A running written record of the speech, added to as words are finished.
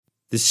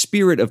The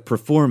spirit of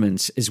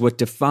performance is what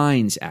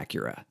defines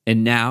Acura.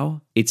 And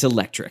now, it's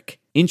electric.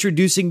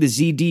 Introducing the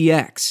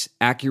ZDX,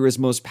 Acura's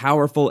most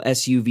powerful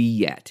SUV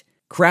yet.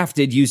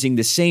 Crafted using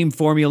the same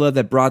formula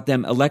that brought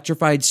them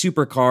electrified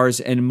supercars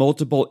and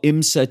multiple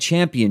IMSA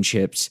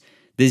championships,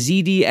 the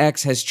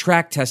ZDX has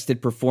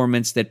track-tested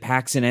performance that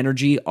packs an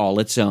energy all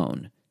its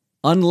own.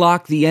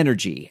 Unlock the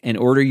energy and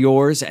order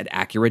yours at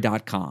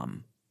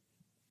Acura.com.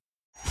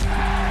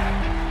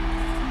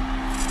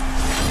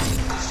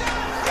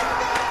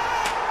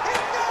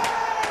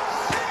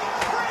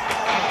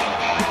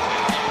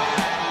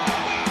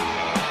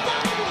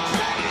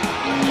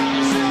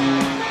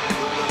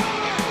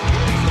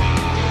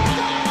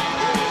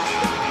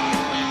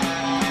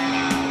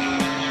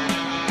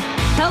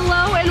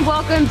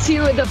 Welcome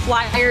to the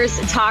Flyers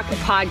Talk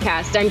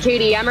podcast. I'm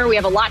Katie Emmer. We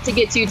have a lot to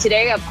get to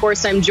today. Of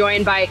course, I'm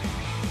joined by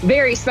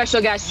very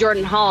special guest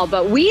Jordan Hall,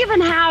 but we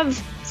even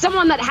have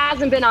someone that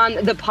hasn't been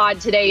on the pod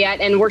today yet,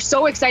 and we're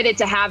so excited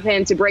to have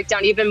him to break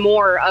down even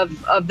more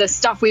of the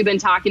stuff we've been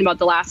talking about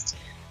the last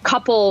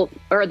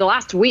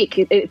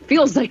week. It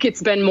feels like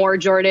it's been more,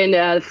 Jordan.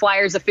 The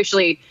Flyers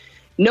officially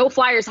no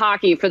Flyers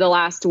hockey for the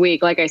last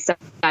week. Like I said,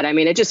 I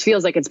mean, it just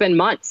feels like it's been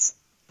months.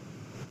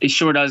 It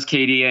sure does,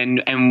 Katie,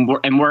 and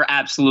we're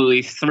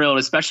absolutely thrilled,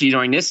 especially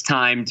during this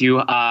time,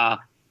 to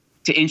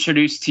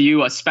introduce to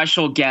you a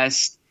special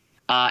guest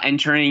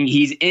entering.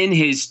 He's in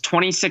his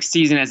 26th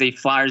season as a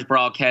Flyers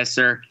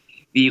broadcaster,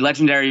 the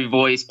legendary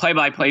voice,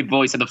 play-by-play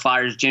voice of the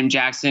Flyers, Jim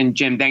Jackson.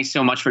 Jim, thanks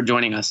so much for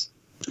joining us.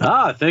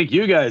 Thank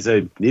you, guys.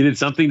 I needed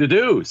something to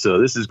do, so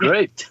this is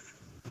great.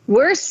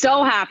 We're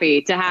so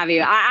happy to have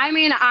you.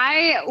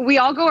 We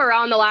all go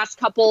around the last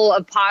couple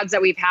of pods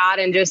that we've had,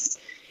 and just.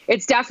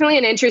 It's definitely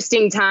an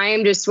interesting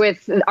time just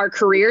with our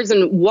careers,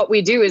 and what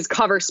we do is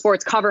cover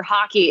sports, cover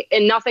hockey,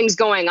 and nothing's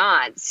going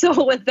on.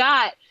 So with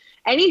that,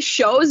 any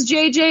shows,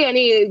 JJ,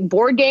 any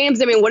board games?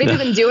 I mean, what have you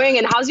been doing,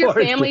 and how's your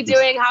family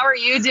doing? How are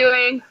you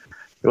doing?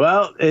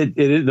 Well,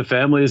 the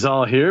family is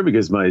all here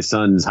because my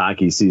son's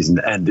hockey season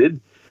ended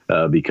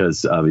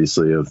because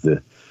obviously of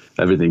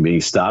everything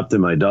being stopped,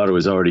 and my daughter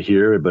was already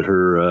here, but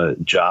her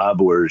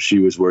job where she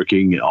was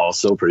working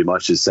also pretty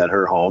much has sent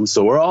her home.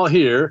 So we're all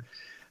here.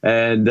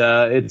 And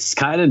it's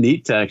kind of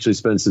neat to actually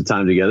spend some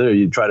time together.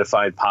 You try to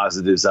find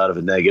positives out of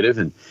a negative,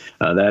 and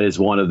that is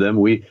one of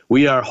them.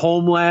 We are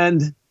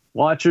Homeland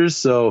watchers,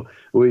 so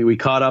we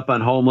caught up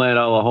on Homeland,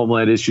 all the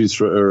Homeland issues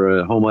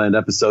or Homeland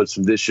episodes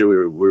from this year.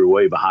 We were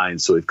way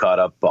behind, so we've caught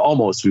up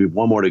almost. We have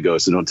one more to go,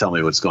 so don't tell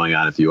me what's going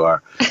on if you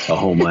are a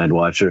Homeland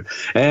watcher.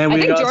 And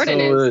I think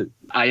Jordan is.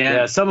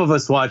 Yeah, some of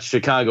us watch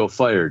Chicago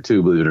Fire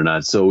too, believe it or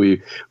not. So we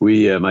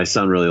my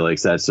son really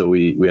likes that. So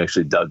we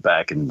actually dug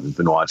back and have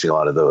been watching a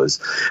lot of those.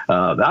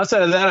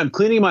 Outside of that, I'm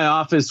cleaning my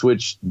office,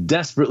 which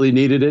desperately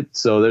needed it.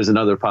 So there's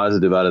another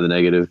positive out of the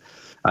negative.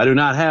 I do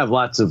not have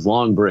lots of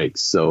long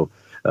breaks. So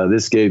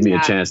this gave me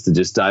a chance to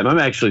just dive. I'm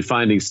actually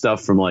finding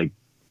stuff from like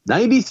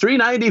 93,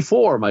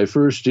 94, my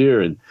first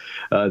year, and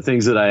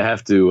things that I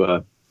have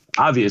to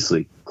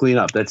obviously clean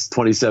up. That's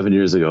 27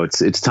 years ago.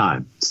 It's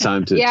time. It's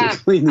time to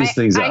clean these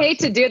things up. I hate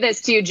to do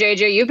this to you,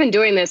 JJ. You've been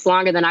doing this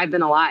longer than I've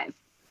been alive.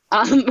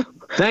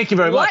 Thank you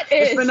very much.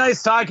 It's been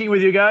nice talking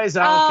with you guys.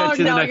 I'll catch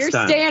you the next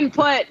time.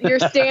 You're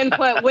staying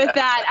put. With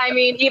that, I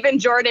mean, even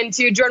Jordan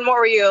too. Jordan, what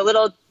were you? A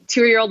little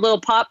 2-year-old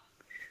little pup?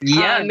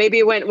 Yeah.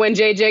 Maybe when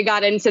JJ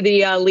got into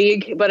the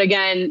league. But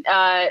again,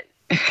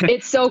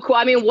 it's so cool.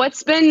 I mean,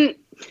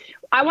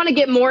 I want to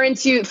get more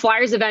into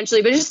Flyers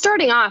eventually, but just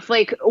starting off,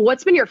 like,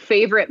 what's been your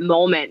favorite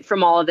moment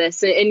from all of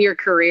this in your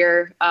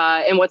career,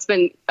 and what's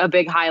been a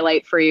big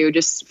highlight for you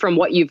just from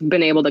what you've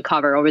been able to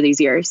cover over these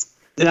years?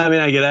 Yeah, I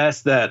mean, I get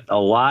asked that a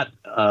lot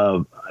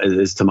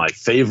as to my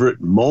favorite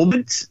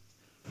moment.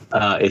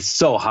 It's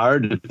so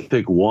hard to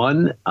pick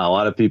one. A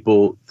lot of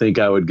people think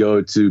I would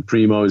go to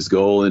Primo's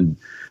goal and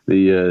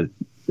the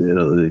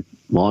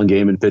long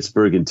game in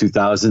Pittsburgh in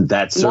 2000.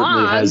 That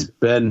certainly has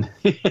been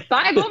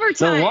 5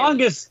 overtime.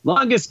 The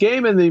longest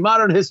game in the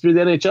modern history of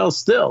the NHL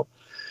still.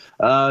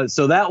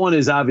 So that one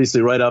is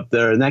obviously right up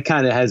there. And that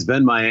kind of has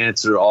been my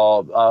answer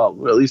at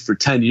least for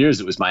 10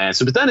 years. It was my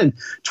answer. But then in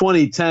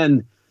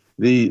 2010,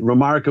 the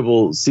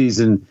remarkable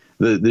season,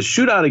 the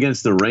shootout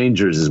against the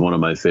Rangers is one of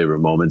my favorite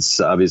moments,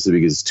 obviously,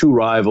 because two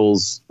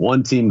rivals,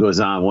 one team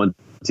goes on, one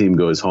team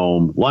goes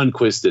home.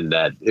 Lundqvist in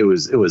net. It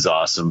was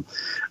awesome.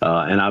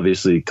 And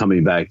obviously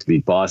coming back to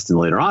beat Boston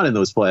later on in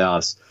those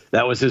playoffs,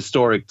 that was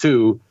historic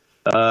too.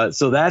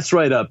 So that's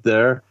right up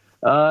there.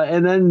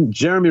 And then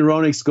Jeremy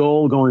Roenick's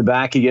goal going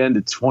back again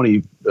to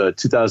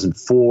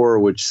 2004,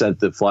 which sent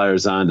the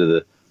Flyers on to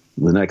the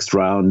next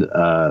round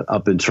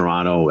up in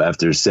Toronto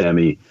after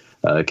Sammy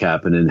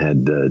Kapanen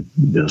had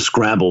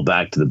scrambled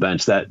back to the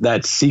bench.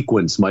 That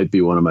sequence might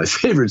be one of my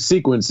favorite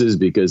sequences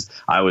because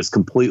I was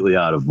completely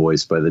out of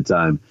voice by the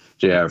time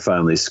JR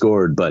finally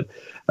scored. But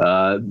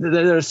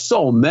there's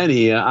so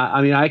many.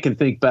 I mean, I can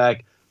think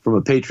back from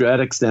a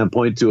patriotic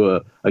standpoint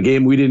to a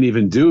game we didn't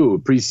even do, a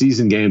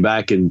preseason game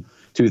back in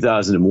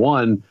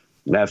 2001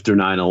 after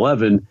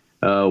 9/11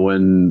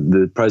 when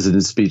the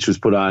president's speech was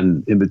put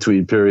on in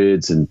between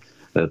periods, and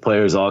The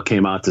players all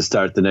came out to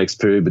start the next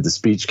period, but the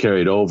speech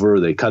carried over.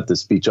 They cut the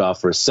speech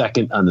off for a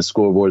second on the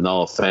scoreboard, and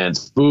all the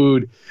fans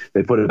booed.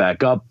 They put it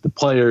back up. The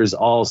players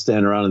all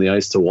stand around on the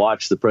ice to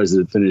watch the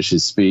president finish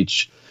his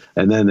speech,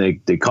 and then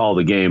they call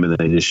the game, and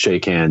then they just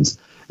shake hands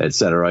at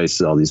center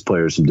ice. All these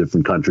players from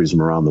different countries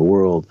from around the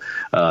world.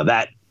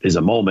 That is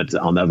a moment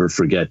I'll never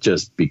forget,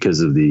 just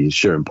because of the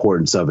sheer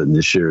importance of it and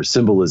the sheer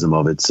symbolism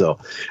of it. So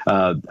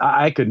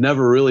I could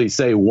never really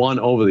say one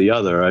over the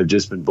other. I've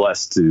just been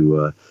blessed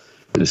to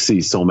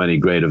see so many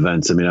great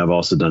events. I mean, I've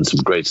also done some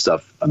great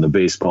stuff on the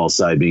baseball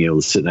side, being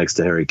able to sit next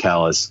to Harry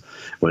Kalas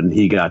when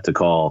he got to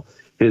call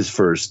his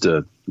first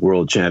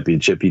world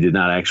championship. He did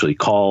not actually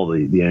call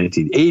the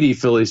 1980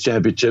 Phillies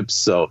championships.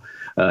 So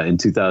in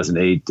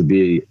 2008, to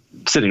be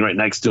sitting right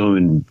next to him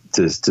and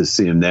to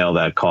see him nail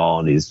that call,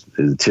 and his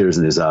tears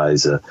in his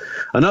eyes.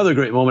 Another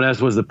great moment,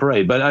 as was the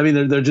parade. But I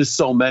mean, there are just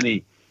so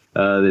many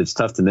that it's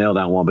tough to nail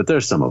down one, but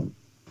there's some of them.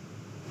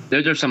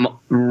 Those are some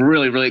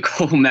really, really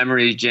cool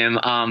memories, Jim.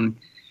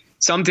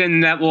 Something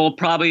that we'll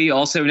probably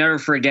also never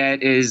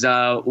forget is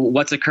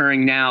what's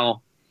occurring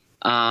now.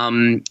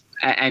 And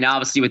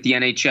obviously with the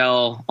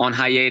NHL on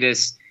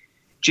hiatus.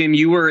 Jim,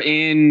 you were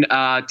in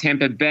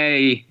Tampa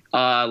Bay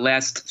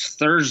last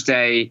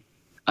Thursday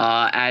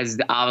as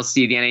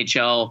obviously the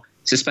NHL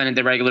suspended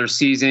the regular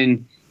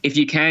season. If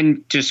you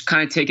can, just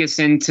kind of take us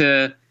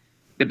into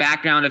the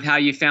background of how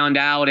you found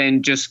out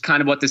and just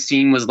kind of what the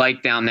scene was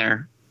like down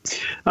there.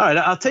 All right,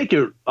 I'll take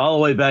you all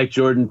the way back,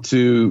 Jordan,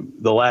 to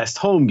the last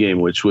home game,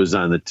 which was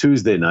on the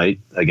Tuesday night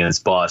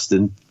against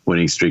Boston.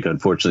 Winning streak,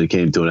 unfortunately,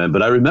 came to an end.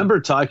 But I remember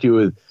talking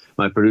with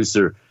my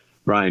producer,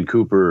 Brian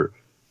Cooper,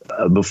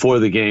 before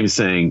the game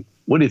saying,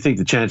 what do you think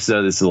the chances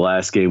are this is the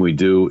last game we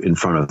do in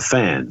front of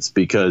fans?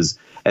 Because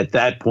at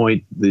that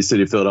point, the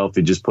city of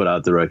Philadelphia just put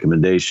out the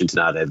recommendation to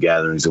not have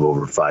gatherings of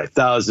over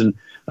 5,000.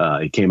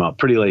 It came out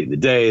pretty late in the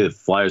day. The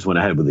Flyers went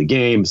ahead with the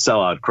game,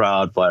 sellout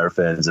crowd, Flyer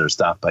fans that are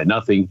stopped by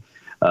nothing.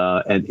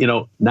 And,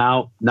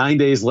 now 9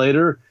 days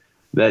later,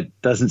 that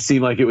doesn't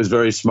seem like it was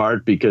very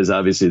smart, because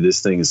obviously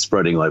this thing is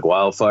spreading like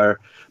wildfire.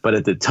 But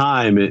at the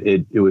time,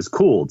 it was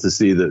cool to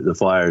see the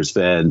Flyers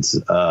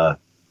fans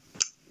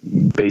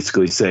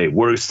basically say,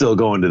 we're still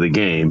going to the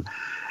game.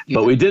 Yeah.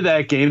 But we did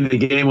that game. The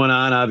game went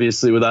on,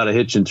 obviously, without a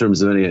hitch in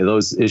terms of any of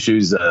those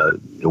issues.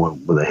 It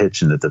went with a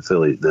hitch in that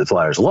the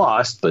Flyers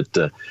lost, but,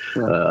 the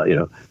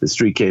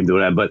streak came to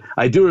an end. But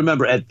I do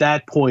remember at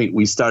that point,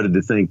 we started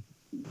to think,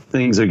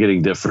 things are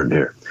getting different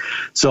here.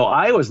 So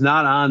I was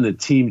not on the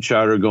team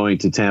charter going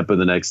to Tampa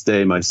the next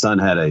day. My son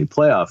had a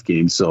playoff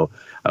game, so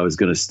I was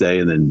going to stay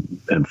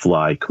and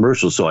fly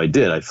commercial. So I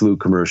did. I flew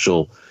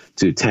commercial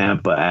to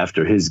Tampa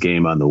after his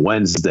game on the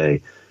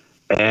Wednesday.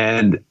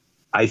 And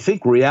I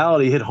think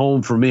reality hit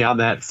home for me on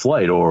that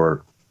flight,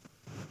 or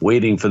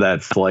waiting for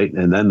that flight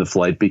and then the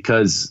flight,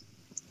 because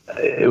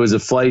it was a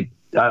flight.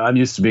 I'm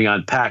used to being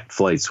on packed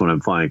flights when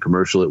I'm flying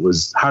commercial. It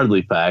was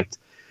hardly packed,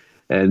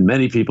 and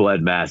many people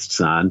had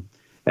masks on.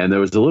 And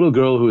there was a little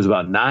girl who was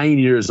about 9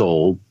 years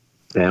old.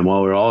 And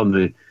while we were all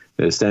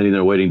standing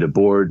there waiting to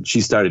board,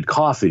 she started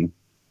coughing.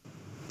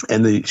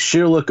 And the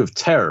sheer look of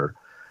terror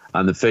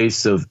on the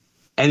face of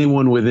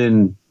anyone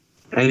within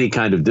any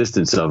kind of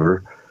distance of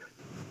her,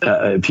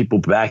 people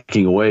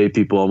backing away,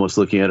 people almost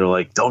looking at her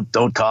like,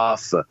 don't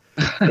cough.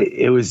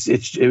 It was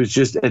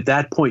just at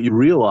that point you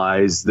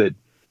realize that,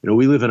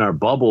 we live in our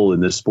bubble in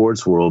the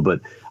sports world,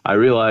 but I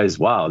realized,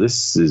 wow,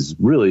 this is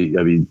really,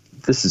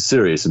 this is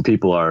serious, and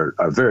people are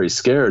very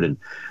scared. And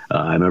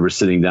I remember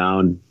sitting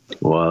down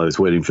while I was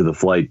waiting for the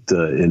flight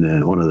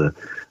in one of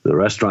the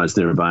restaurants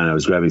nearby, and I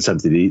was grabbing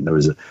something to eat, and there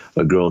was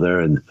a girl there,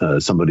 and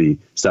somebody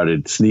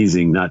started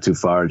sneezing not too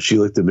far, and she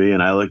looked at me,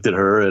 and I looked at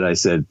her, and I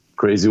said,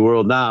 crazy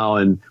world now.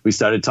 And we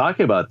started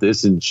talking about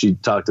this, and she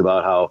talked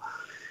about how,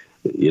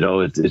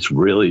 it's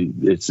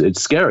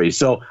scary.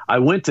 So I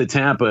went to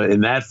Tampa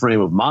in that frame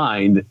of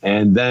mind,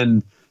 and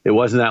then it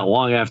wasn't that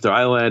long after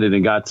I landed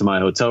and got to my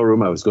hotel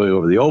room. I was going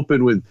over the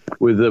Open with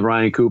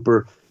Ryan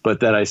Cooper, but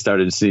then I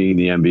started seeing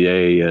the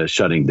NBA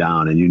shutting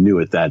down, and you knew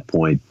at that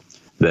point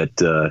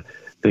that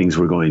things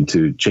were going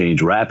to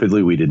change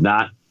rapidly. We did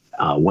not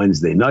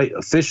Wednesday night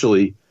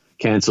officially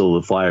cancel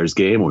the Flyers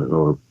game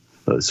or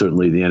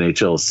certainly the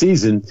NHL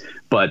season,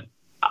 but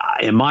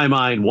in my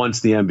mind, once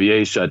the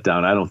NBA shut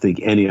down, I don't think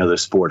any other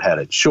sport had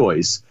a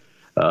choice.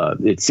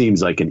 It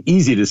seems like an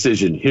easy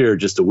decision here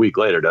just a week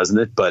later, doesn't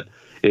it? But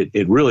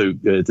it really,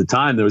 at the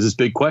time, there was this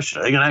big question.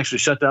 Are they going to actually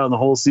shut down the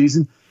whole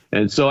season?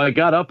 And so I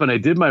got up and I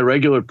did my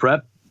regular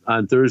prep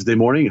on Thursday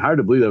morning. Hard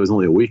to believe that was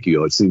only a week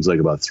ago. It seems like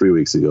about 3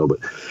 weeks ago. But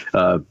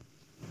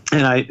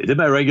and I did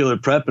my regular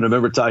prep, and I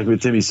remember talking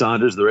with Timmy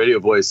Saunders, the radio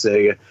boy,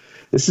 saying,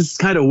 this is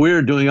kind of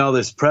weird doing all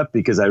this prep,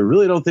 because I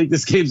really don't think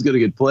this game's going to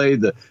get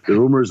played. The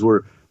rumors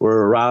were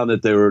around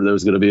that there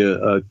was going to be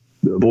a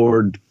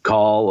board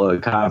call, a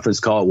conference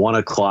call at 1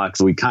 o'clock.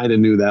 So we kind of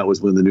knew that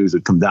was when the news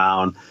would come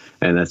down.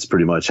 And that's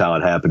pretty much how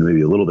it happened,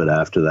 maybe a little bit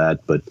after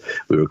that. But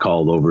we were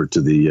called over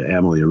to the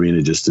Amalie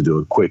Arena just to do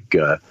a quick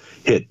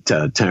hit,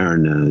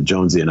 Taryn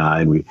Jonesy and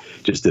I. And we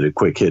just did a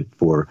quick hit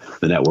for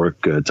the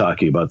network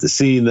talking about the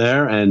scene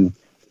there. And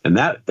And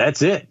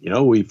that's it.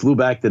 We flew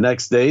back the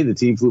next day. The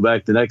team flew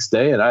back the next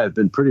day, and I have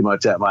been pretty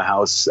much at my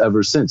house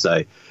ever since.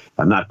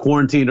 I'm not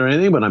quarantined or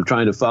anything, but I'm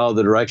trying to follow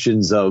the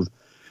directions of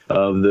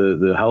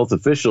the health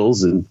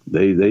officials, and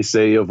they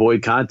say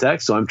avoid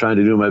contact. So I'm trying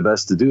to do my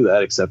best to do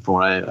that, except for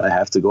when I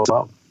have to go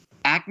out.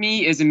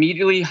 Acme is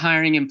immediately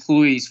hiring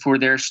employees for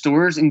their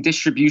stores and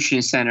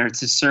distribution center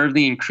to serve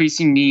the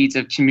increasing needs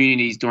of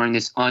communities during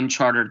this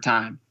uncharted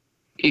time.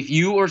 If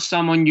you or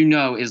someone you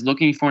know is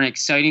looking for an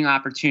exciting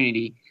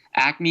opportunity,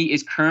 Acme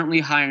is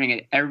currently hiring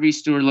at every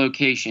store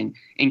location,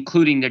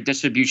 including their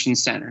distribution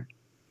center.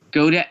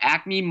 Go to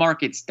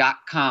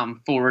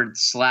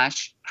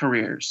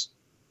acmemarkets.com/careers.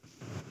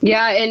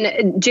 Yeah,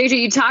 and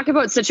JJ, you talk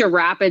about such a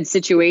rapid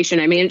situation.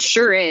 I mean, it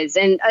sure is.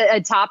 And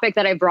a topic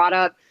that I brought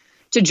up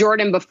to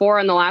Jordan before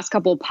in the last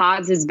couple of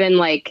pods has been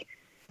like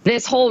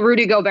this whole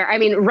Rudy Gobert. I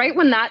mean, right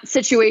when that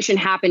situation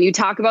happened, you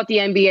talk about the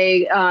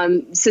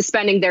NBA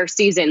suspending their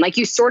season. Like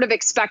you sort of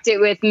expect it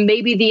with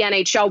maybe the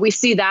NHL. We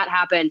see that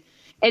happen.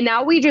 And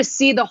now we just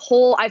see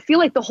I feel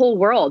like the whole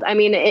world. I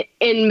mean,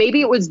 and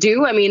maybe it was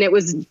due. I mean, it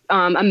was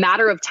a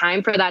matter of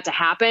time for that to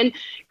happen.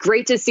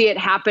 Great to see it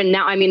happen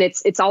now. I mean,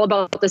 it's all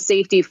about the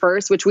safety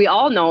first, which we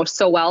all know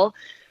so well.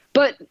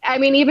 But I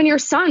mean, even your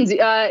son's he's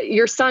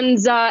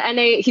in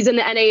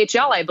the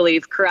NAHL, I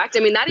believe, correct?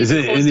 I mean, that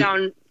even closed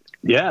down.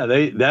 Yeah,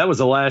 that was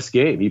the last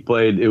game he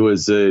played. It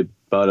was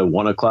about a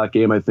 1:00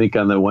 game, I think,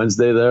 on the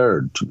Wednesday there,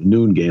 or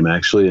noon game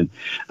actually. And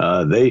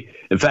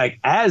in fact,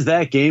 as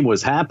that game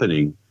was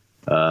happening,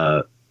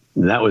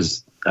 that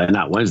was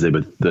not Wednesday,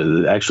 but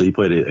actually he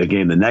played a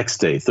game the next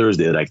day,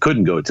 Thursday, that I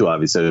couldn't go to.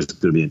 Obviously, I was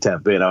going to be in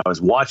Tampa Bay, and I was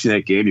watching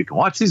that game. You can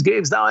watch these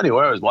games now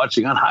anywhere. I was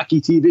watching on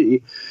Hockey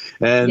TV,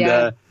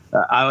 and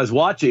I was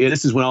watching, and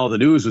this is when all the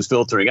news was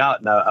filtering out,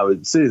 and I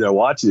was sitting there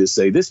watching this,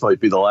 say, this might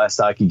be the last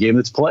hockey game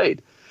that's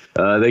played.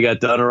 They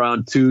got done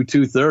around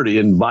 2:30,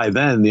 and by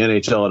then the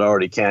NHL had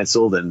already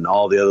canceled, and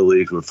all the other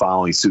leagues were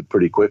following suit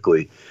pretty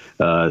quickly.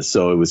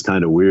 So it was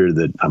kind of weird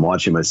that I'm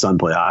watching my son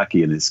play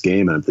hockey in this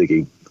game, and I'm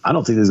thinking, I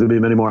don't think there's going to be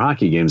many more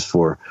hockey games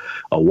for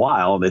a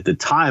while. At the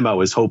time, I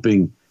was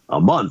hoping a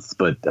month,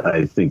 but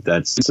I think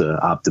that's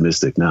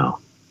optimistic now.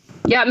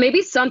 Yeah,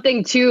 maybe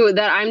something, too,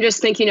 that I'm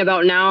just thinking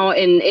about now,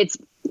 and it's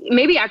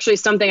maybe actually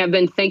something I've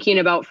been thinking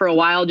about for a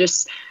while,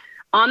 just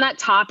on that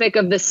topic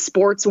of the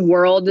sports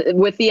world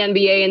with the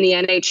NBA and the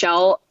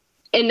NHL.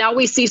 And now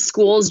we see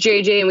schools,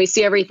 JJ, and we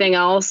see everything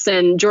else.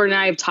 And Jordan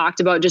and I have talked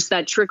about just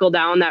that trickle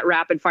down, that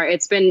rapid fire.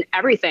 It's been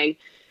everything.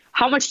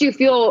 How much do you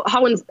feel,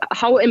 how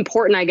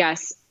important, I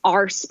guess,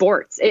 are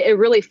sports? It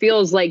really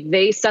feels like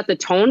they set the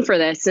tone for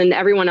this and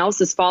everyone else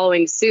is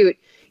following suit.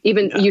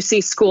 Even you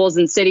see schools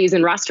and cities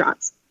and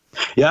restaurants.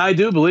 Yeah, I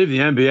do believe the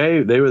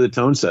NBA, they were the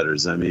tone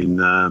setters. I mean,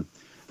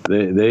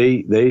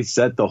 they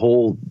set the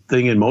whole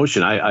thing in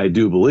motion. I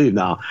do believe.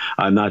 Now,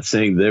 I'm not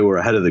saying they were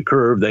ahead of the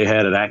curve. They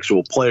had an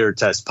actual player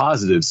test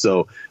positive,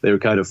 so they were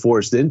kind of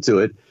forced into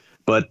it.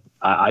 But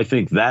I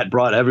think that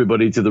brought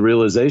everybody to the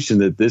realization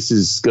that this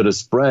is going to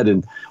spread.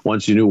 And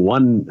once you knew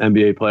one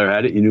NBA player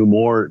had it, you knew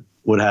more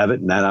would have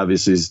it. And that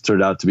obviously has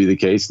turned out to be the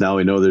case. Now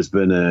we know there's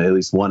been at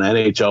least one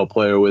NHL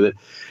player with it.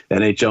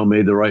 NHL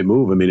made the right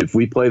move. I mean, if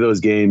we play those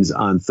games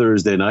on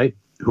Thursday night,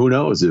 who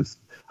knows?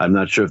 I'm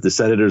not sure if the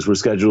Senators were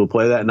scheduled to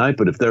play that night,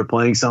 but if they're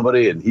playing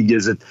somebody and he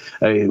gives it,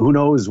 who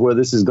knows where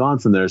this has gone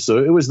from there.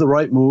 So it was the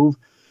right move.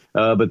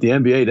 But the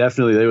NBA,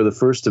 definitely, they were the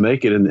first to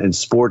make it. And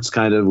sports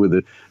kind of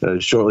with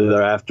shortly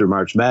thereafter,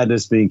 March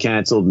Madness being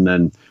canceled. And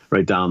then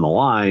right down the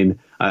line,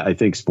 I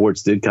think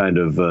sports did kind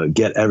of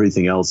get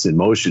everything else in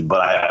motion.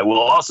 But I will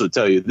also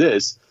tell you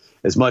this,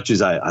 as much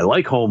as I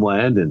like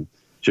Homeland and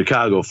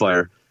Chicago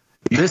Fire,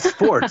 this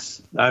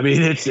sports. I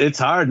mean, it's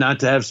hard not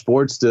to have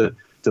sports to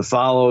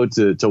follow,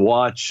 to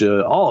watch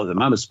all of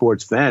them. I'm a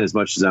sports fan as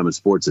much as I'm a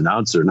sports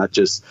announcer, not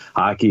just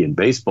hockey and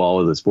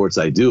baseball are the sports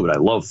I do, but I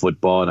love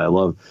football and I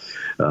love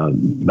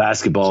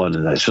basketball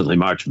and certainly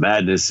March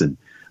Madness. And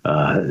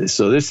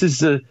so this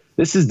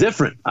is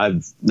different.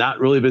 I've not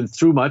really been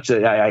through much.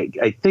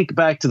 I think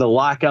back to the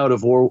lockout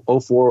of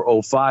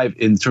 04-05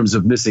 in terms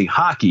of missing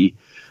hockey,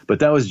 but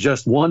that was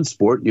just one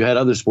sport. You had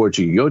other sports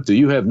you could go to.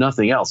 You have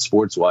nothing else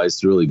sports-wise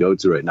to really go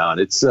to right now.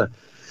 And it's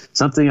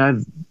something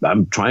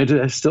I'm trying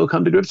to still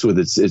come to grips with.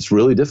 It's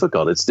really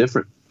difficult. It's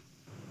different.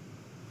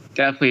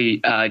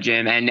 Definitely,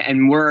 Jim.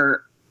 And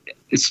we're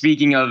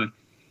speaking of,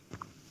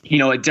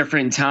 a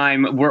different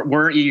time.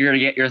 We're eager to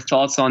get your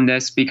thoughts on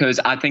this because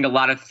I think a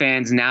lot of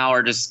fans now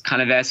are just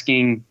kind of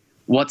asking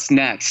what's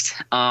next.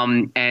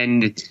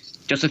 And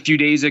just a few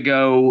days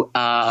ago,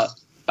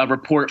 a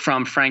report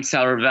from Frank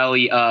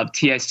Saravelli of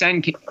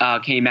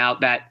TSN came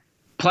out that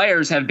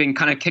players have been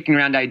kind of kicking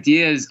around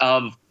ideas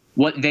of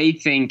what they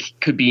think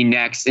could be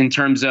next in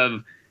terms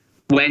of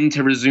when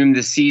to resume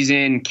the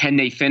season, can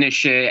they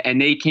finish it? And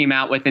they came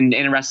out with an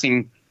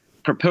interesting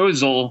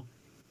proposal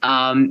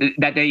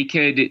that they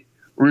could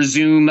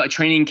resume a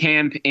training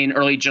camp in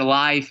early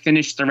July,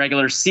 finish the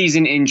regular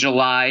season in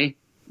July,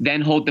 then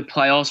hold the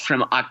playoffs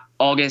from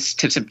August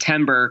to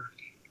September.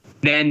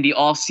 Then the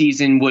off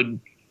season would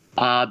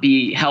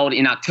be held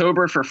in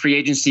October for free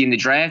agency and the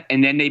draft,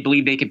 and then they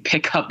believe they could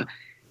pick up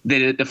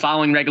the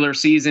following regular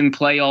season,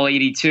 play all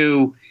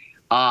 82.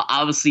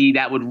 Obviously,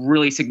 that would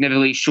really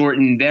significantly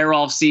shorten their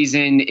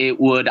offseason. It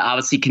would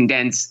obviously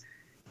condense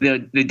the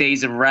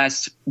days of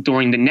rest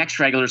during the next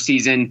regular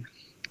season.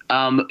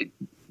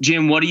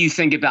 Jim, what do you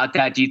think about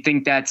that? Do you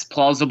think that's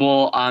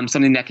plausible,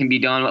 something that can be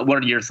done?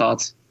 What are your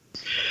thoughts?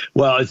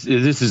 Well,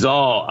 this is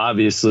all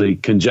obviously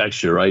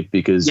conjecture, right?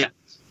 Because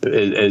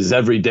as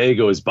every day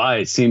goes by,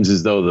 it seems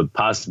as though the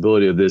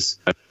possibility of this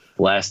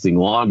lasting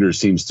longer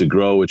seems to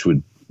grow, which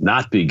would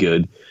not be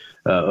good.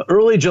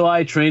 Early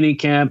July training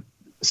camp,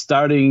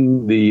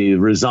 starting the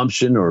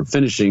resumption or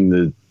finishing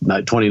the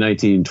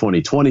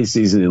 2019-2020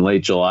 season in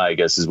late July, I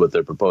guess is what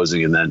they're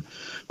proposing, and then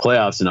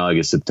playoffs in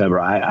August, September.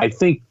 I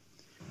think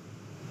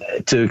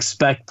to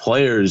expect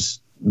players,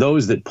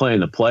 those that play in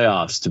the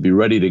playoffs, to be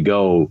ready to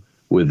go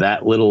with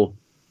that little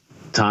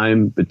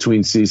time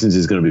between seasons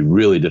is going to be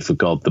really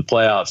difficult. The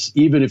playoffs,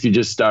 even if you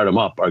just start them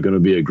up, are going to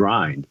be a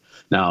grind.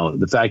 Now,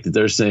 the fact that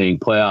they're saying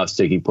playoffs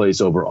taking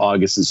place over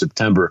August and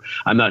September,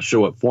 I'm not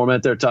sure what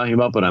format they're talking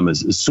about, but I'm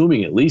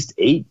assuming at least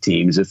 8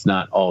 teams, if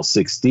not all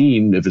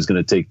 16, if it's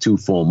going to take 2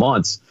 full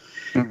months.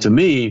 Mm-hmm. To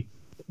me,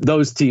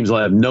 those teams will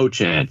have no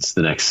chance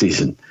the next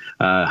season.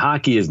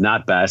 Hockey is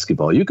not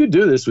basketball. You could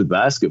do this with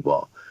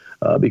basketball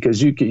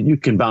because you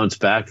can bounce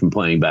back from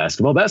playing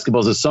basketball.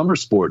 Basketball is a summer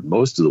sport in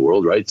most of the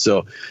world, right?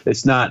 So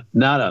it's not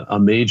a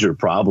major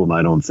problem,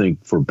 I don't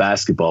think, for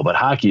basketball. But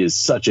hockey is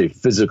such a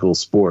physical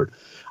sport.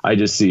 I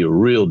just see a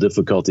real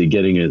difficulty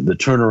getting the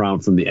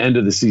turnaround from the end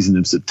of the season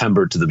in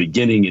September to the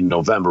beginning in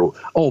November.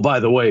 Oh, by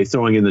the way,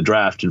 throwing in the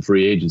draft and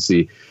free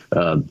agency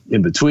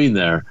in between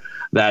there,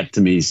 that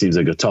to me seems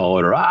like a tall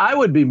order. I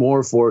would be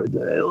more for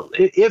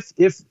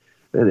if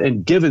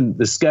and given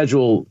the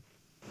schedule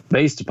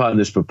based upon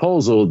this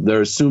proposal,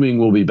 they're assuming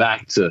we'll be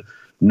back to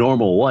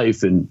normal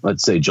life in,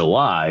 let's say,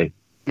 July.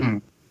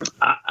 Mm.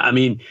 I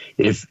mean,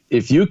 if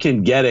you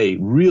can get a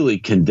really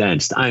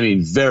condensed,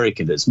 very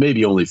condensed,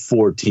 maybe only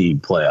 4-team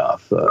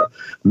playoff,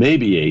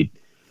 maybe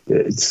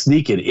 8,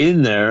 sneak it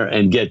in there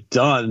and get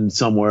done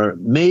somewhere,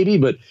 maybe.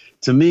 But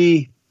to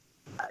me,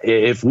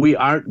 if we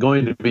aren't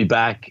going to be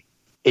back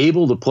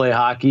able to play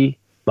hockey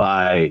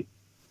by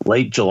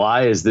late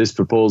July, as this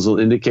proposal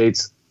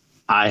indicates,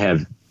 I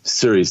have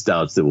serious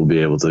doubts that we'll be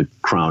able to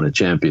crown a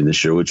champion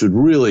this year, which would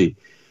really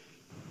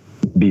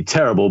be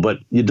terrible. But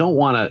you don't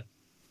want to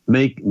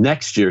make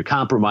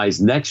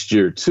compromise next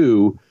year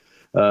too,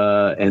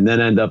 and then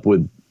end up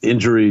with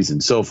injuries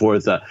and so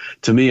forth.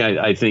 To me,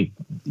 I think,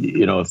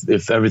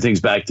 if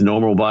everything's back to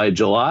normal by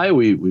July,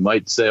 we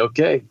might say,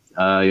 okay,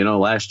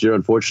 last year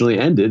unfortunately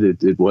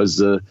ended. It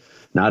was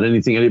not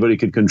anything anybody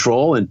could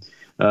control, and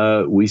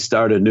we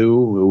start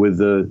anew with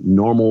a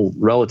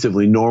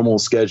relatively normal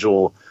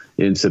schedule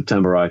in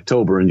September,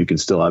 October, and you can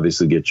still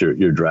obviously get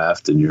your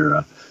draft and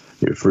your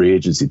free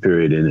agency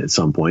period in at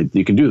some point.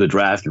 You can do the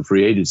draft and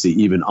free agency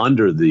even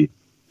under the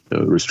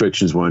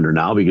restrictions we're under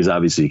now, because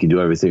obviously you can do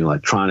everything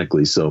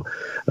electronically. So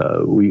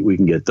we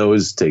can get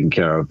those taken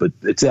care of. But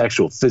it's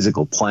actual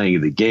physical playing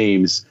of the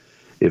games.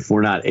 If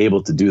we're not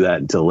able to do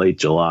that until late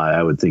July,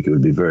 I would think it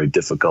would be very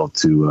difficult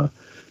to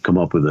come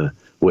up with a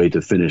way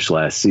to finish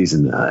last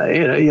season.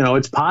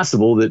 It's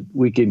possible that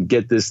we can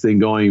get this thing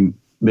going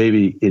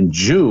maybe in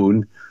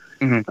June.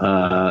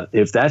 Mm-hmm.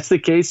 If that's the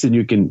case, and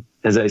you can,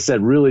 as I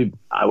said, really,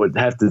 I would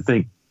have to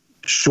think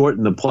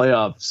shorten the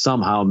playoff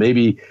somehow.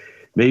 Maybe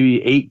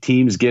 8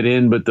 teams get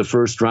in, but the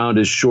first round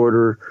is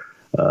shorter.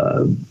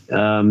 And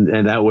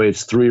that way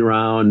it's 3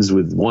 rounds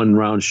with 1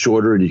 round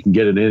shorter, and you can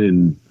get it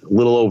in a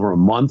little over a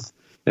month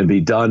and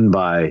be done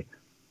by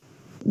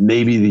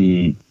maybe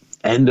the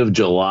end of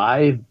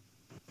July,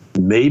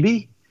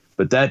 maybe.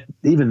 But that,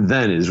 even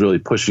then, is really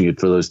pushing it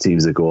for those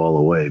teams that go all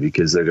the way,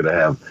 because they're going to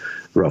have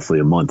roughly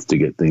a month to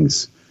get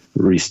things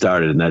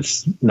restarted, and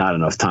that's not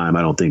enough time,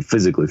 I don't think,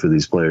 physically for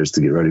these players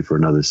to get ready for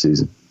another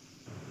season.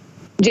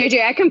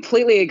 JJ, I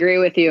completely agree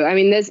with you.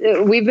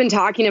 We've been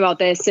talking about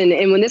this, and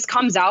when this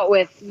comes out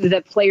with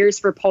the players'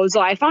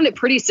 proposal, I found it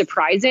pretty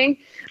surprising.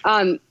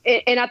 And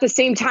at the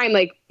same time,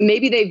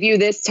 maybe they view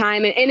this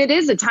time, and it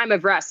is a time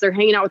of rest. They're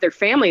hanging out with their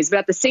families, but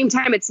at the same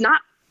time, it's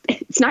not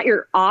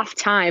your off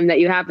time that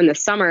you have in the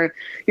summer.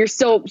 You're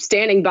still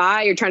standing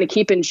by. You're trying to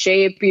keep in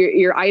shape.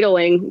 You're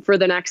idling for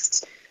the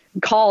next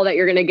call that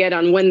you're going to get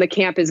on when the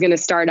camp is going to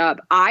start up.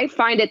 I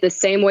find it the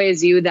same way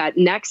as you, that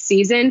next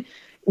season,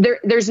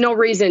 there's no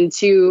reason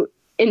to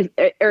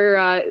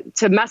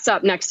mess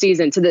up next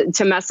season,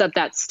 to mess up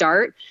that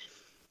start.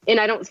 And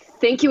I don't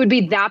think it would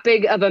be that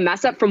big of a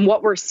mess up from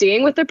what we're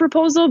seeing with the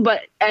proposal.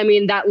 But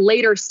that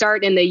later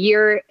start in the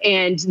year,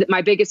 and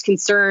my biggest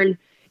concern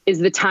is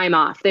the time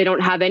off. They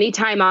don't have any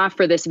time off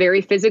for this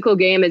very physical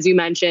game, as you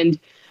mentioned.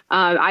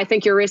 I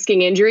think you're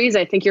risking injuries.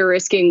 I think you're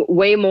risking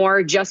way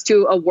more just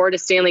to award a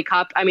Stanley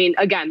Cup.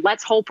 Again,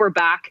 let's hope we're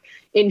back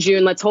in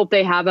June. Let's hope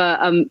they have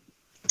a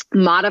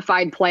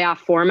modified playoff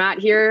format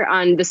here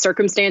on the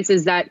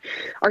circumstances that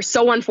are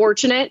so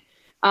unfortunate.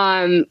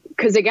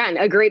 Because again,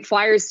 a great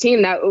Flyers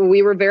team that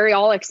we were very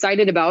all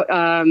excited about.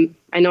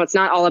 I know it's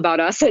not all about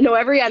us. I know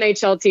every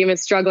NHL team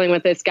is struggling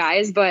with this,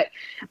 guys, but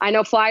I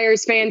know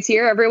Flyers fans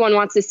here, everyone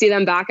wants to see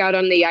them back out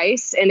on the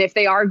ice. And if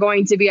they are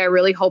going to be, I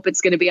really hope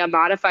it's going to be a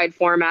modified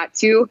format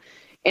too.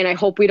 And I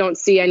hope we don't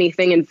see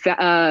anything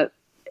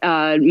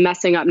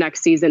messing up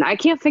next season. I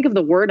can't think of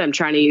the word I'm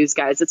trying to use,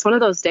 guys. It's one of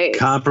those days.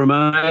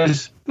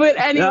 Compromise. But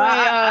anyway,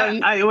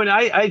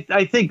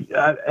 I think,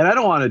 and I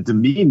don't want to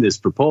demean this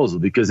proposal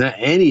because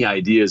any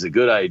idea is a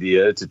good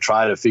idea to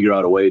try to figure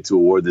out a way to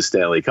award the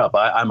Stanley Cup.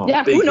 I'm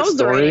a big who knows historian.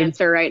 The right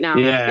answer right now?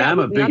 Yeah, I'm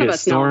a big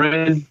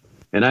historian,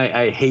 and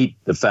I hate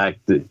the fact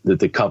that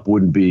the Cup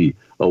wouldn't be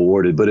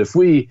awarded. But if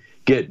we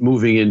get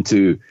moving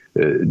into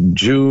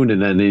June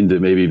and then into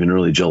maybe even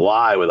early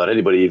July without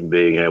anybody even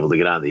being able to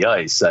get on the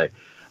ice,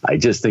 I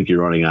just think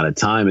you're running out of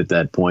time at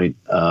that point.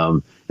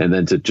 And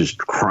then to just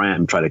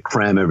try to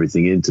cram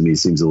everything into me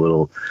seems a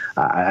little,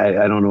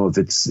 I don't know if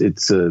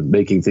it's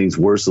making things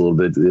worse a little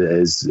bit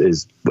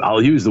as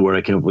I'll use the word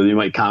I came up with. You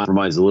might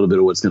compromise a little bit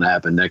of what's going to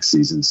happen next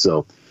season.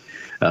 So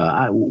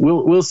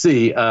we'll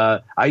see.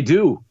 I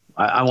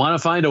want to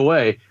find a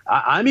way.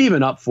 I'm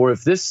even up for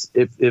if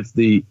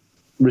the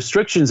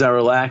restrictions are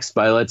relaxed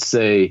by, let's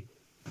say,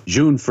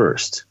 June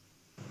 1st,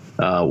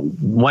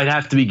 might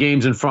have to be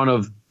games in front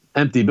of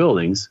empty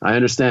buildings. I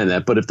understand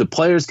that. But if the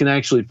players can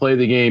actually play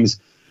the games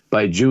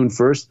by June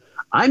 1st,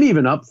 I'm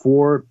even up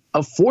for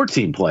a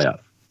 4-team playoff.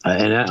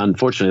 And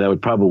unfortunately, that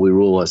would probably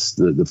rule us,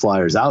 the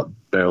Flyers, out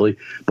barely.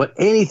 But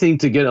anything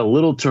to get a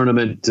little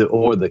tournament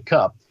or the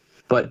Cup.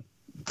 But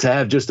to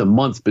have just a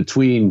month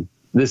between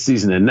this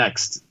season and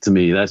next, to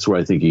me, that's where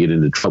I think you get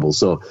into trouble.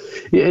 So,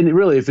 and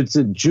really, if it's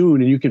in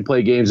June and you can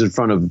play games in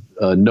front of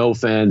no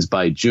fans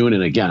by June,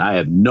 and again, I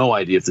have no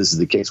idea if this is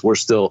the case. We're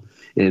still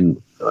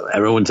in,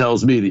 everyone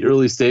tells me, the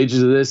early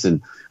stages of this,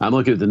 and I'm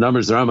looking at the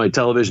numbers that are on my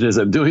television as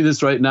I'm doing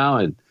this right now,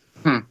 and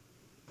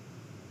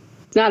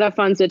it's not a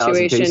fun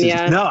situation.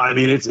 Yeah. No, I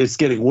mean, it's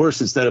getting worse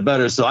instead of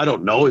better. So I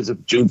don't know if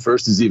June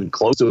 1st is even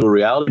close to a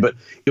reality, but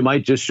you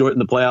might just shorten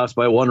the playoffs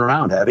by one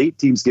round, have 8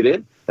 teams get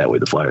in. That way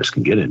the Flyers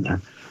can get in there.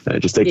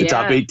 Just take the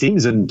top 8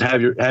 teams and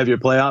have your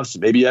playoffs.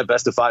 Maybe you have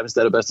best of 5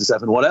 instead of best of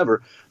 7,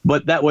 whatever.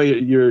 But that way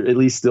you're at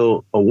least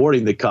still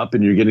awarding the Cup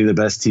and you're getting the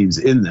best teams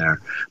in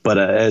there. But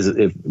as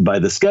if by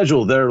the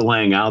schedule they're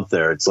laying out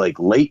there, it's like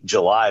late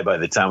July by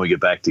the time we get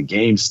back to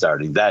games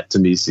starting. That to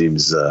me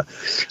seems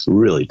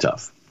really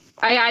tough.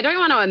 I don't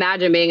want to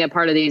imagine being a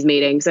part of these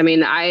meetings. I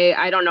mean,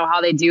 I don't know how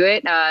they do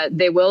it.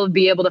 They will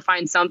be able to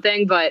find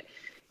something, but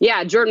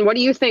yeah, Jordan, what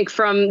do you think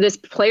from this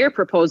player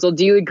proposal?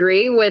 Do you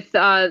agree with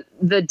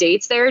the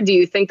dates there? Do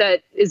you think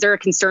that, is there a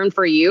concern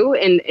for you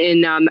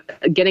in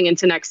getting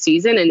into next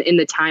season and in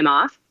the time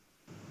off?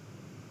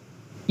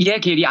 Yeah,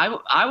 Katie,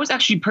 I was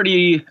actually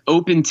pretty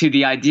open to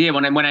the idea.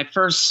 When I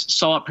first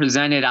saw it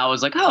presented, I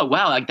was like, oh,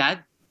 wow, like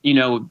that,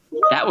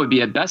 that would be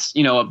a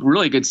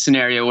really good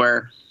scenario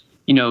where,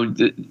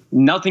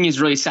 nothing is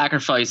really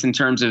sacrificed in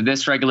terms of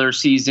this regular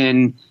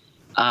season.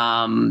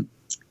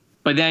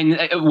 But then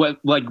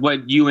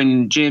what you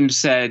and Jim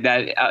said,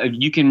 that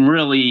you can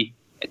really,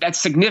 that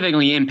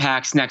significantly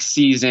impacts next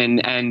season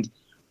and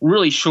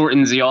really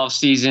shortens the off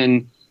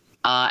season.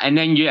 And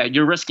then,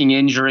 you're risking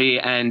injury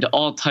and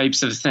all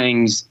types of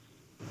things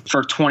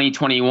for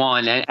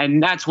 2021.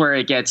 And that's where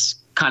it gets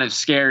kind of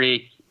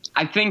scary.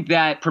 I think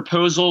that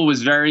proposal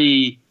was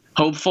very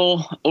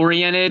hopeful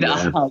oriented.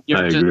 Yeah,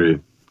 I agree.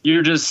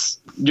 You're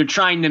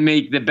trying to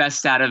make the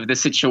best out of the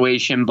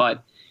situation,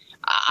 but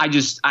I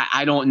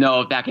don't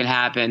know if that can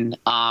happen.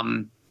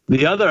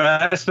 The other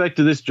aspect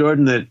of this,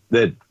 Jordan,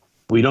 that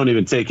we don't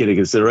even take into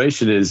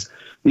consideration is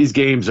these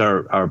games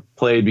are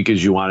played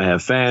because you want to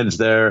have fans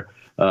there,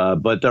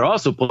 but they're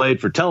also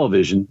played for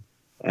television,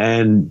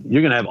 and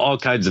you're going to have all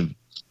kinds of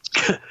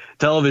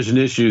television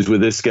issues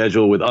with this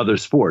schedule with other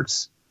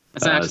sports.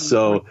 Where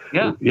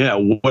they're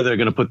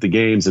going to put the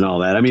games and all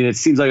that. I mean, it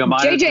seems like a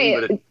minor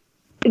thing,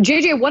 but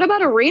JJ, what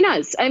about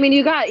arenas? I mean,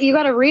 you got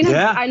arenas.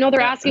 Yeah, I know they're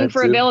asking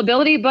for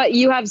availability, but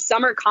you have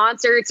summer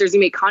concerts. There's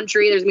going to be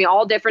country. There's going to be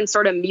all different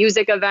sort of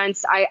music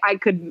events. I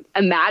could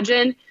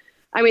imagine.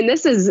 I mean,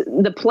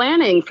 the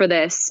planning for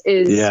this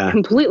is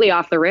completely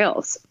off the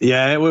rails.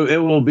 Yeah, it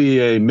will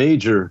be a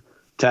major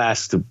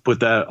task to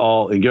put that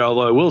all in gear.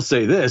 Although I will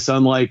say this,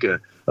 unlike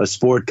a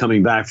sport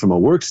coming back from a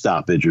work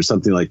stoppage or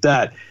something like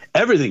that,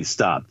 everything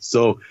stopped.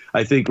 So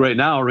I think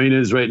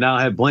arenas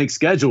have blank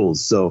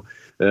schedules. So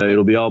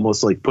it'll be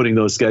almost like putting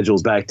those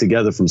schedules back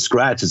together from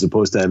scratch as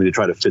opposed to having to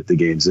try to fit the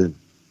games in.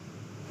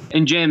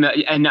 And Jim,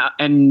 and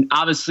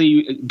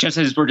obviously, just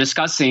as we're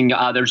discussing,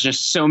 there's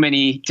just so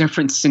many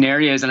different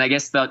scenarios. And I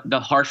guess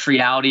the harsh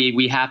reality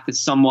we have to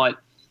somewhat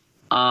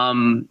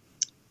debate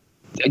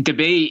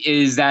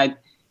is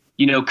that,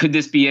 could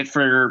this be it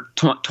for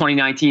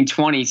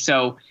 2019-20?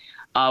 So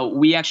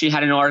we actually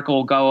had an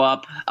article go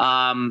up,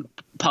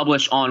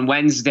 published on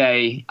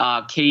Wednesday.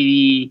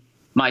 Katie,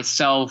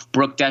 myself,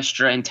 Brooke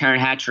Destra, and Taryn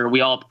Hatcher,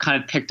 we all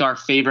kind of picked our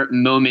favorite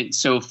moment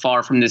so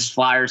far from this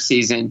Flyer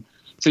season.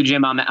 So,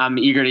 Jim, I'm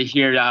eager to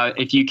hear,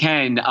 if you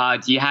can,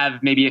 do you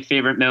have maybe a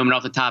favorite moment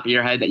off the top of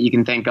your head that you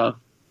can think of?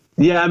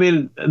 Yeah, I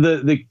mean,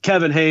 the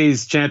Kevin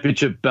Hayes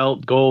championship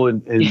belt goal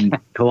in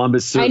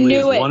Columbus certainly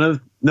is one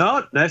of.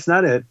 No, that's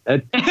not it.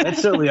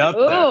 That's certainly up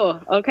there.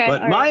 Oh, okay.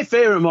 But my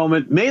favorite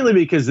moment, mainly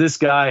because this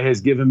guy has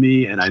given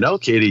me, and I know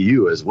Katie,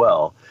 you as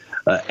well,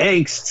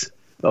 angst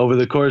over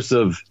the course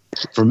of,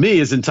 for me,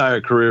 his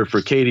entire career,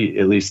 for Katie,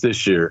 at least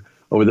this year,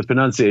 over the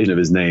pronunciation of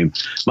his name.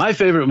 My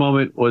favorite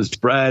moment was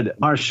Brad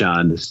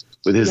Marchand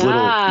with his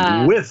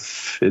little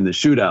whiff in the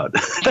shootout.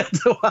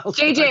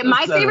 JJ,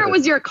 my favorite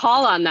was your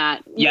call on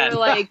that. You're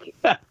like,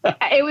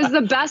 it was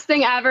the best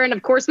thing ever. And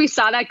of course we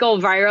saw that go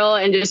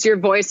viral and just your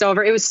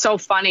voiceover. It was so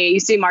funny. You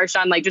see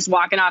Marchand like just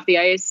walking off the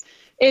ice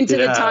into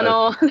the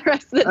tunnel, the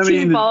rest of the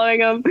team following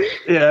him.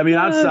 Yeah, I mean,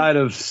 outside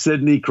of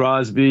Sidney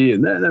Crosby,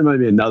 and there might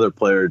be another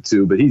player or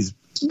two, but he's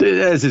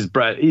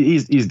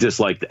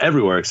disliked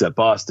everywhere except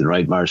Boston,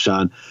 right,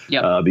 Marchand?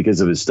 Yep.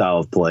 Because of his style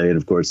of play, and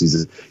of course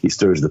he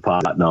stirs the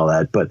pot and all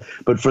that. But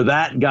for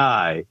that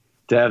guy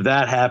to have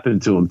that happen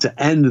to him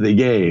to end the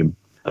game,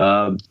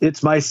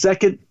 it's my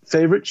second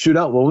favorite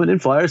shootout moment in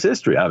Flyers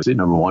history. Obviously,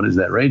 number one is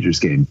that Rangers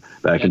game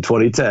back in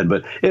 2010.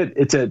 But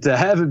to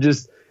have him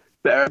just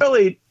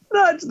barely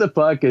nudge the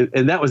puck,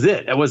 and that was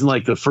it. It wasn't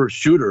like the first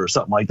shooter or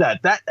something like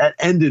that. That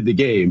ended the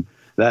game.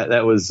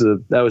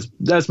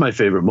 That's my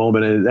favorite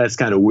moment, and that's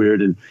kind of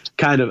weird and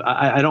kind of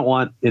I don't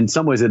want, in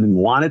some ways I didn't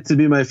want it to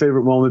be my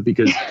favorite moment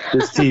because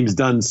this team's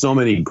done so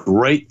many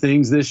great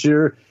things this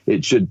year.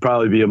 It should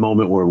probably be a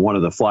moment where one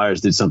of the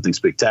Flyers did something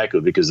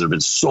spectacular because there have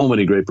been so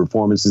many great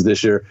performances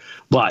this year.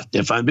 But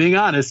if I'm being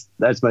honest,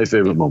 that's my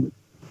favorite moment.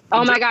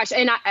 Oh my gosh.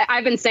 And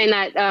I've been saying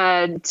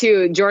that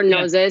too. Jordan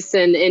knows this,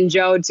 and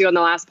Joe too on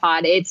the last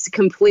pod. It's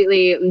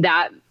completely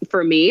that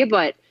for me,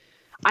 but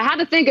I had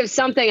to think of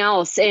something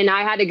else, and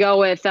I had to go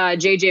with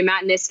JJ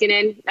Matt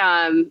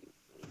Niskanen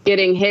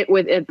getting hit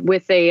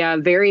with a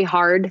very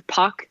hard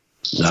puck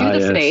to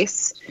the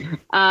face,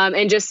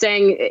 and just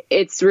saying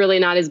it's really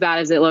not as bad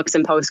as it looks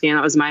in postgame.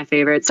 That was my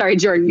favorite. Sorry,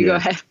 Jordan, you go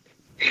ahead.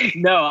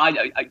 No,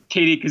 I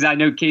Katie, because I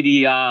know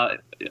Katie,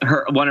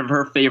 one of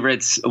her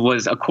favorites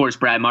was, of course,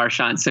 Brad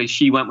Marchand, so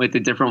she went with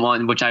a different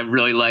one, which I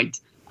really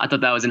liked. I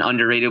thought that was an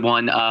underrated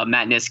one.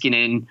 Matt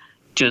Niskanen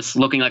just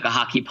looking like a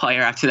hockey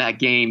player after that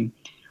game.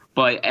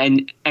 But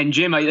and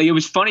Jim, it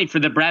was funny for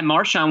the Brad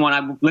Marchand one.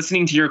 I'm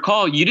listening to your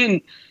call. You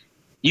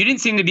didn't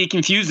seem to be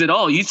confused at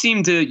all. You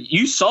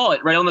saw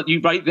it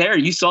right there.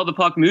 You saw the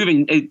puck move,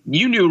 and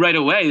you knew right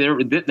away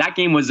that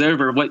game was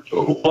over.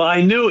 Well,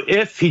 I knew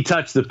if he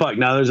touched the puck.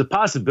 Now there's a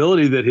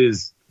possibility that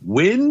his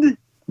wind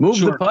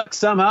moved the puck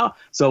somehow.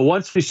 So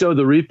once we showed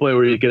the replay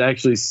where you could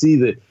actually see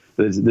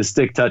the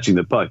stick touching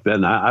the puck,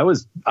 then I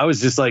was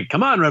just like,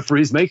 come on,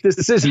 referees, make this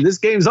decision. This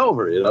game's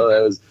over.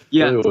 That was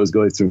really what was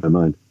going through my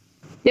mind.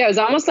 Yeah, it was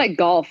almost like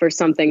golf or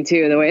something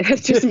too, the way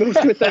that just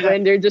moved with the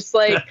wind. You're just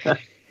like,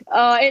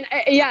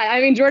 I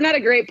mean, Jordan had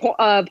a great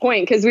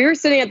point, because we were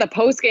sitting at the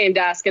post-game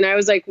desk and I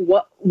was like,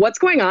 what's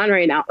going on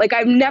right now? Like,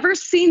 I've never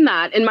seen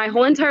that in my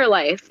whole entire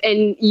life.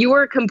 And you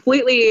were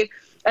completely,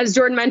 as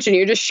Jordan mentioned,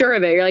 you're just sure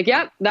of it. You're like,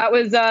 yep,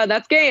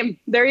 that's game.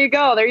 There you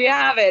go. There you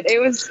have it.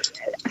 It was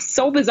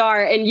so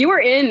bizarre. And you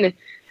were in,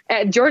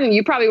 Jordan,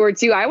 you probably were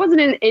too. I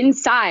wasn't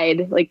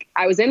inside. Like,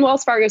 I was in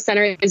Wells Fargo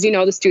Center. As you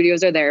know, the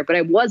studios are there, but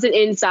I wasn't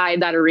inside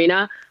that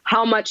arena.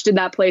 How much did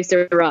that place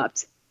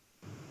erupt?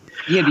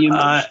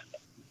 Yeah,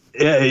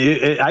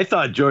 I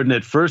thought, Jordan,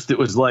 at first it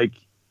was like,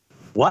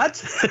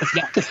 what?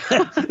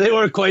 Yeah. They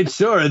weren't quite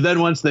sure. And then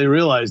once they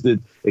realized it,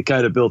 it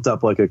kind of built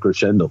up like a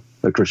crescendo.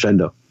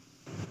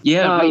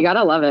 Yeah. Oh, you got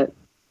to love it.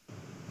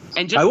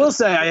 And just I will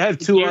say I have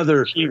two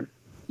other.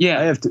 Yeah,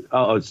 I have to.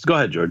 Go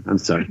ahead, Jordan. I'm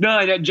sorry. No,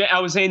 I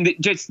was saying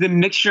that just the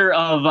mixture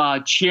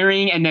of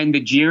cheering and then the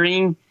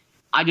jeering.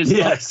 I just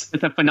love it.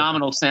 It's a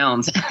phenomenal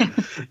sound.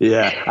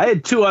 Yeah, I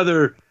had two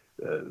other,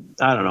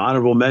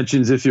 honorable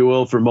mentions, if you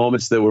will, for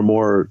moments that were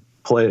more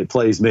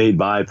plays made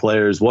by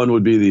players. One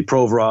would be the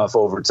Provorov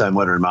overtime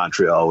winner in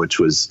Montreal, which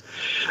was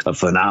a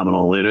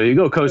phenomenal. You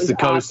go coast to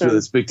coast with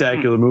a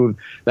spectacular move.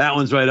 That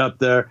one's right up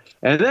there.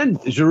 And then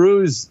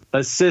Giroux's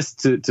assist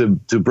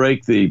to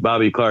break the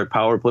Bobby Clarke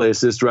power play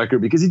assist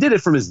record, because he did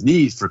it from his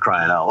knees, for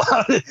crying out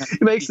loud.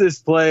 He makes this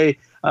play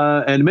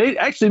and made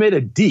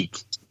a deke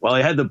while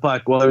he had the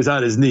puck while he was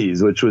on his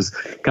knees, which was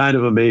kind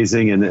of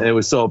amazing, and it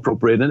was so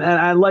appropriate. And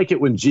I like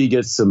it when G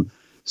gets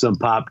some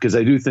pop, because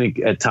I do think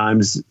at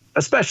times,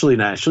 especially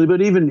nationally,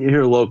 but even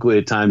here locally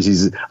at times,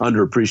 he's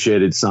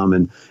underappreciated some.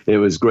 And it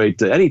was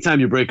great. Anytime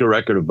you break a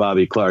record of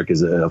Bobby Clarke,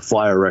 as a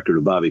Flyer record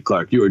of Bobby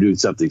Clarke, you were doing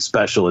something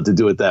special. And to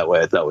do it that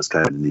way, I thought was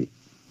kind of neat.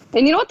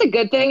 And you know what the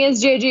good thing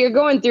is, JJ? You're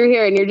going through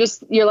here and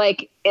you're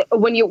like,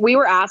 when we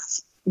were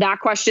asked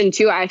that question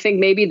too, I think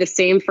maybe the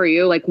same for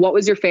you. Like, what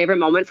was your favorite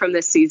moment from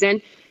this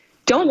season?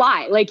 Don't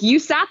lie. Like, you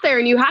sat there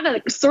and you had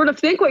to sort of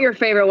think what your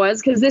favorite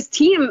was, because this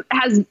team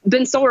has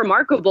been so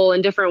remarkable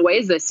in different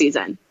ways this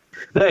season.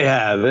 They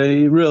have.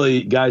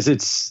 Really, guys,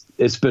 it's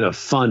been a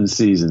fun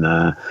season.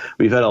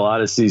 We've had a lot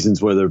of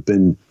seasons where there have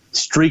been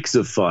streaks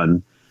of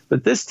fun,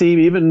 But this team,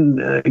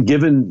 even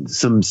given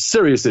some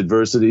serious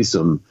adversity,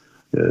 some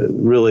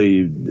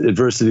really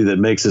adversity that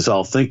makes us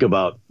all think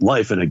about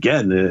life. And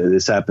again,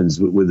 this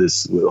happens with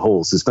this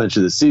whole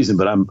suspension this season,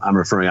 but I'm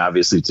referring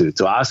obviously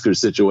to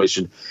Oscar's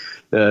situation.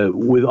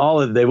 With all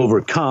that they've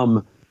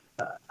overcome,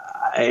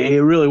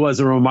 it really was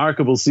a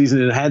remarkable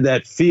season and had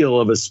that feel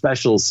of a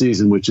special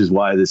season, which is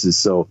why this is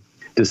so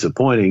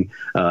disappointing.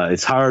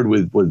 It's hard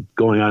with what's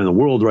going on in the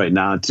world right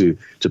now to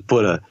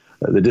put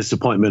the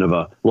disappointment of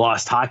a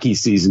lost hockey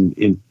season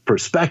in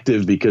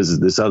perspective, because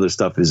this other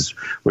stuff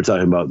we're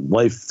talking about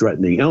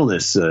life-threatening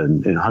illness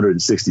and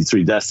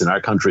 163 deaths in our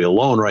country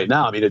alone right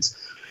now. I mean,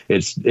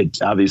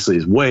 it obviously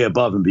is way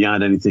above and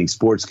beyond anything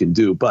sports can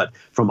do. But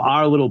from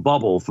our little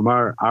bubble, from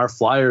our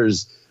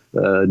Flyers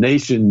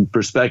nation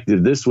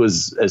perspective, this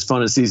was as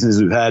fun a season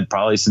as we've had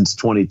probably since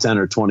 2010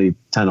 or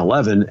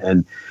 2010-11.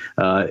 And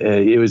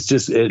it was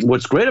just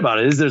what's great about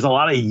it is there's a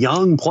lot of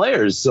young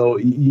players. So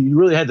you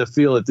really had to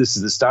feel that this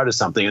is the start of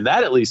something. And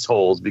that at least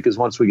holds, because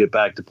once we get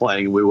back to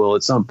playing, and we will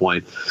at some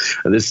point,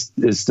 this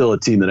is still a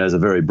team that has a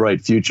very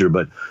bright future.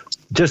 But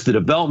just the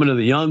development of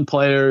the young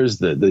players,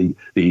 the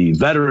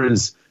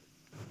veterans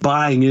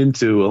buying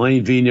into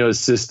Alain Vigneault's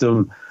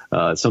system,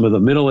 some of the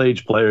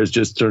middle-aged players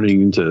just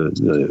turning into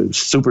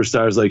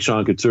superstars like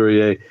Sean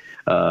Couturier.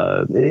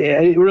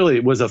 It really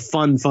was a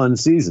fun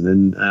season.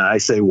 And I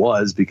say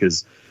was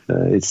because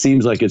it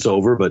seems like it's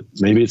over, but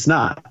maybe it's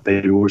not.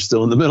 Maybe we're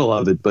still in the middle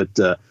of it. But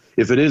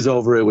if it is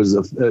over, it was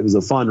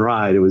a fun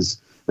ride. It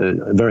was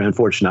very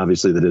unfortunate,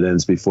 obviously, that it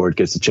ends before it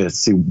gets a chance to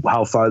see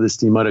how far this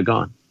team might have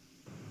gone.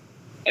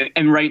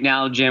 And right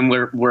now, Jim,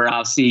 we're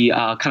obviously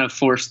kind of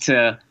forced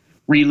to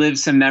relive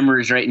some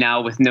memories right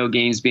now with no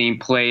games being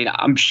played.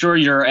 I'm sure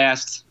you're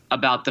asked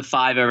about the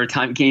 5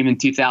 overtime game in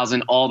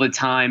 2000 all the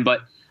time,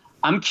 but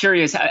I'm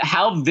curious,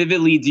 how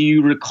vividly do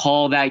you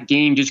recall that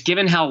game? Just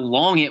given how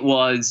long it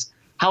was,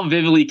 how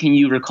vividly can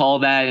you recall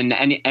that, and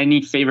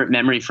any favorite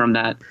memory from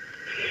that?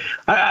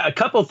 A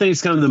couple of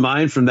things come to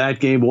mind from that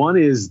game. One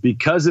is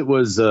because it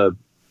was a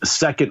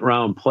second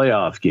round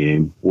playoff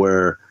game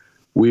where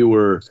we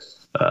were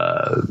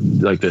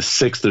like the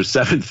 6th or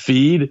 7th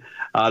feed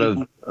out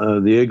of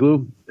the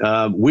Igloo.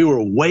 We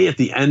were way at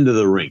the end of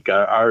the rink.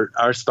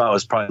 Our spot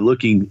was probably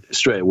looking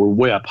straight. We're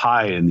way up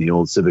high in the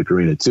old Civic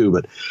Arena too,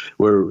 but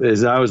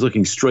as I was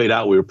looking straight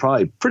out, we were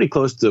probably pretty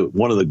close to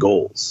one of the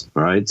goals.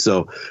 All right.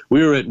 So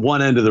we were at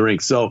one end of the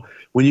rink. So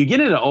when you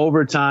get into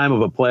overtime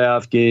of a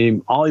playoff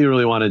game, all you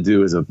really want to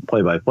do as a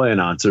play-by-play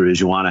announcer is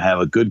you want to have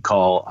a good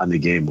call on the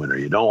game winner.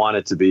 You don't want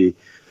it to be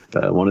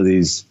one of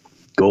these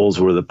goals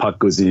where the puck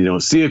goes in, you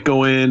don't see it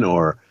go in,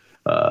 or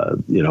a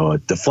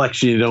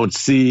deflection you don't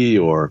see,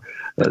 or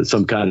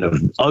some kind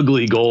of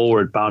ugly goal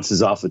where it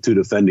bounces off of 2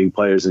 defending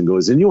players and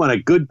goes in. You want a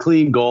good,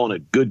 clean goal and a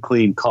good,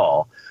 clean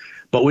call.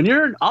 But when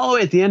you're all the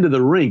way at the end of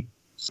the rink,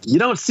 you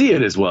don't see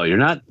it as well. You're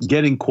not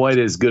getting quite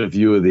as good a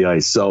view of the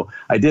ice. So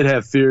I did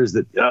have fears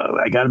that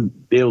I got to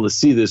be able to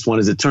see this one.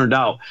 As it turned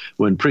out,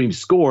 when Preem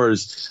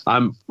scores,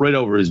 I'm right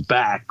over his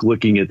back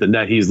looking at the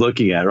net he's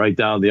looking at right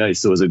down the ice.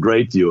 So it was a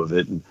great view of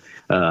it. And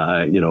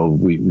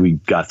we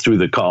got through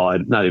the call.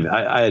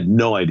 I had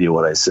no idea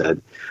what I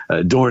said.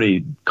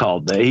 Dorney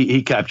called.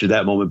 He captured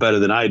that moment better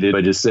than I did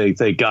by just saying,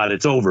 "Thank God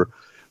it's over."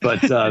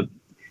 But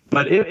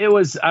but it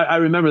was. I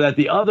remember that.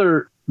 The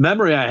other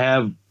memory I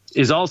have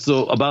is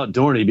also about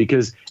Dorney,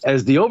 because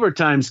as the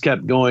overtimes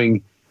kept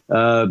going,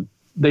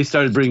 they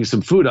started bringing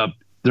some food up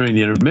during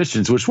the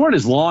intermissions, which weren't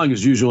as long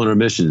as usual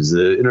intermissions.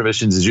 The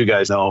intermissions, as you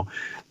guys know,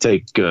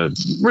 take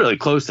really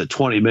close to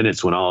 20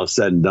 minutes when all is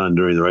said and done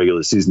during the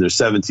regular season. There's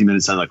 17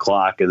 minutes on the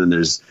clock, and then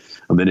there's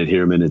a minute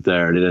here, a minute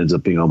there, and it ends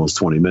up being almost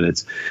 20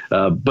 minutes.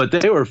 But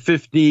they were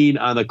 15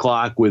 on the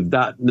clock with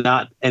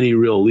not any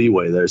real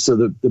leeway there. So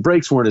the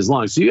breaks weren't as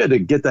long. So you had to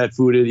get that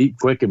food in, eat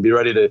quick, and be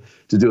ready to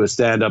do a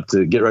stand-up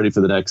to get ready for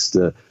the next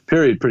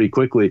period pretty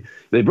quickly.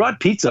 They brought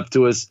pizza up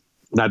to us,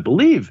 and I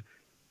believe,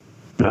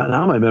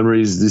 now my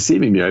memory is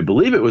deceiving me, I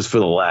believe it was for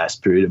the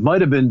last period. It might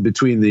have been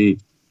between the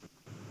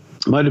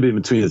third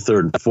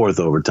and fourth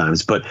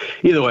overtimes, but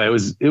either way,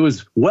 it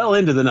was well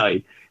into the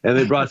night, and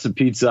they brought some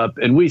pizza up,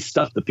 and we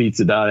stuffed the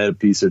pizza down. I had a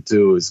piece or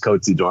two. It was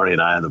Coatsy, Dorney,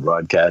 and I on the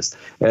broadcast,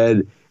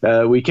 and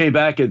we came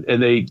back,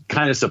 and they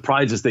kind of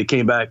surprised us. They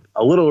came back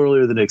a little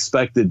earlier than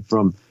expected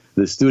from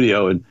the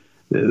studio, and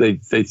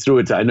they threw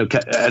it to, I know,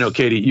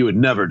 Katie, you would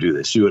never do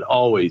this. You would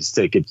always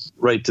take it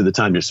right to the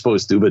time you're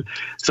supposed to, but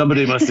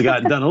somebody must have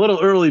gotten done a little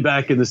early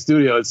back in the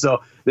studio. And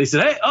so they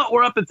said, "Hey,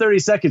 we're up in 30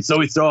 seconds. So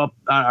we throw up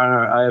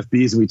our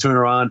IFBs and we turn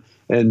her on.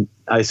 And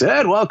I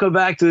said, "Welcome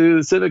back to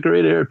the Civic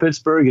Arena here in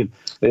Pittsburgh." And,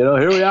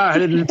 here we are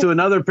headed into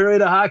another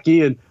period of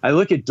hockey. And I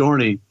look at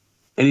Dorney,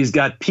 and he's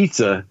got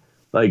pizza,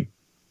 like,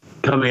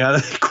 coming out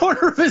of the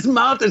corner of his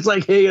mouth. It's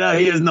like, he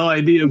has no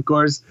idea, of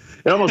course.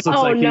 It almost looks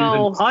like he had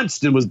been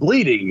punched and was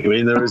bleeding. I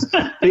mean, there was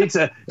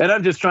pizza, and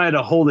I'm just trying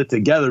to hold it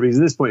together, because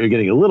at this point you're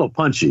getting a little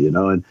punchy, and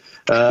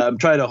I'm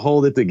trying to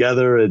hold it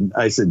together. And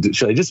I said,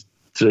 "Should I just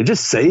should I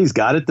just say he's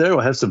got it there?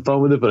 We'll have some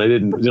fun with it, but I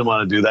didn't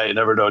want to do that. You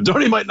never know.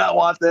 Dorney might not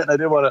want that. I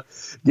didn't want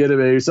to get him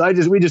here. So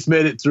we just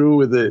made it through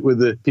with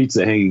the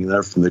pizza hanging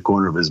there from the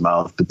corner of his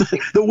mouth. But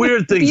the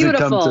weird things that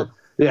come to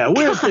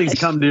weird things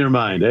come to your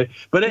mind, eh?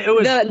 But it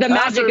was the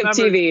magic of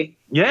TV.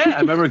 Yeah, I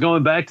remember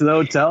going back to the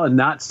hotel and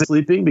not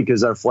sleeping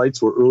because our flights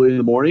were early in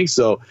the morning.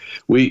 So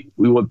we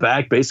went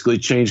back, basically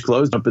changed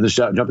clothes, jump in the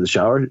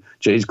shower,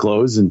 change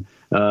clothes, and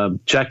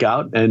check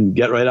out and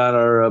get right on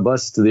our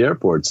bus to the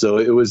airport. So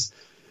it was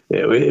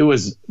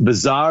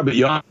bizarre, but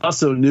you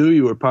also knew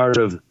you were part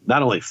of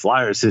not only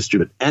Flyers history,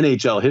 but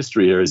NHL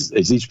history here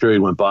as each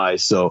period went by.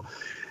 So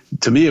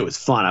to me, it was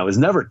fun. I was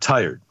never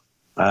tired.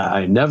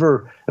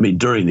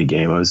 During the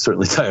game, I was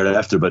certainly tired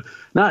after, but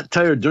not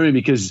tired during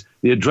because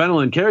the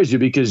adrenaline carries you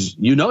because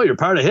you know you're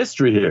part of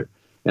history here.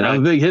 And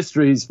I'm a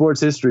big sports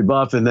history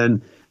buff, and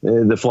then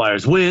the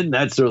Flyers win.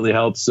 That certainly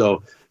helps.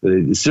 So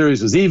the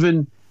series was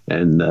even,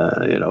 and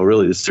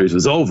really the series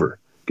was over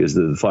because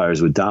the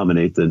Flyers would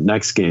dominate the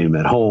next game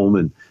at home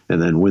and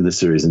then win the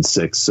series in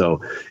 6.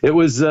 So it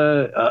was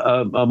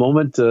a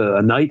moment,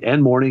 a night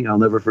and morning I'll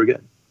never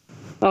forget.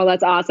 Oh,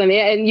 that's awesome.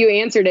 Yeah, and you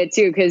answered it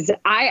too, because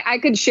I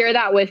could share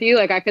that with you.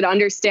 Like I could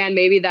understand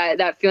maybe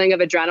that feeling of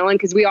adrenaline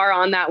because we are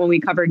on that when we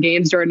cover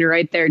games. Jordan, you're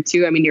right there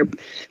too. I mean, you're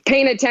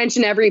paying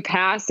attention every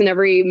pass and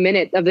every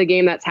minute of the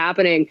game that's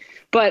happening.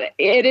 But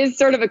it is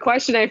sort of a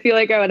question I feel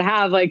like I would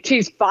have, like,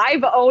 geez,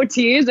 5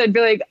 OTs. I'd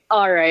be like,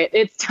 all right,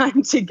 it's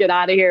time to get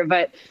out of here.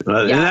 But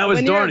and that was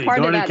Dorney.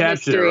 Dorney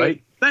captured it,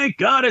 right? Thank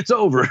God it's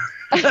over.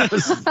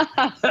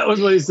 that was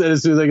what he said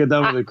as soon as I got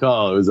done with the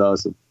call. It was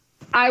awesome.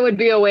 I would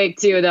be awake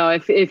too, though,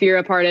 if you're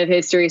a part of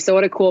history. So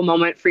what a cool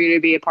moment for you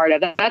to be a part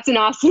of. That's an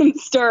awesome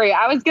story.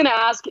 I was going to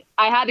ask,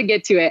 I had to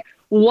get to it.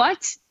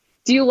 What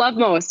do you love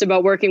most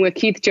about working with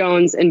Keith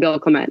Jones and Bill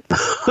Clement?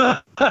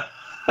 Save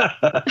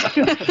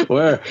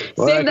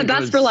the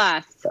best for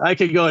last. I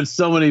could go in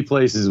so many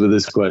places with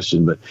this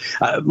question, but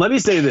let me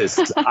say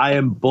this. I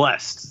am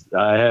blessed.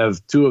 I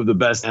have 2 of the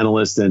best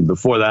analysts, and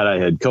before that I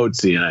had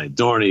Coatsy and I had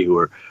Dorney, who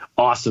were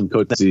awesome.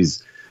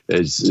 Coatsy's,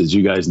 as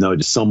you guys know,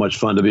 just so much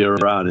fun to be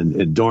around.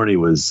 And Dorney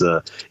was,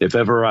 if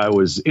ever I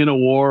was in a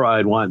war,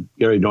 I'd want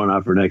Gary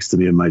Dornhofer next to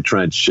me in my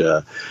trench.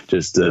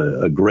 Just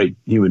a great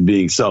human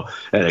being. So,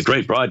 and a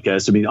great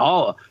broadcast. I mean,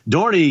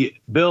 Dorney,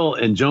 Bill,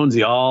 and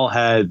Jonesy all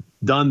had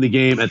done the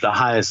game at the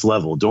highest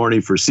level.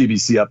 Dorney for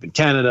CBC up in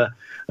Canada,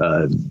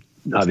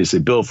 obviously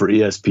Bill for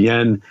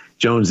ESPN,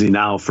 Jonesy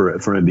now for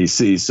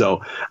NBC.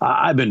 So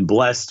I've been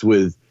blessed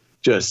with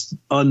just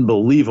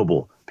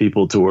unbelievable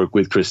people to work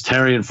with. Chris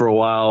Therien for a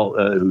while,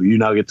 who you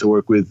now get to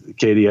work with,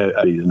 Katie,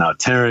 now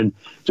Taryn,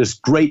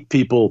 just great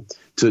people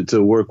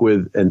to work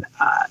with. And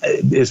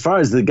as far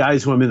as the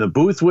guys who I'm in the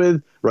booth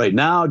with right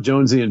now,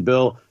 Jonesy and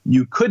Bill,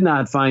 you could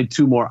not find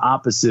 2 more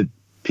opposite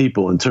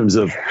people in terms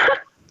of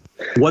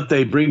what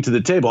they bring to the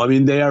table. I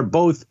mean, they are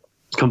both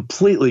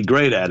completely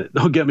great at it.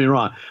 Don't get me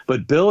wrong.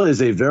 But Bill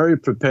is a very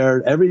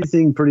prepared,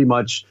 everything pretty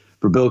much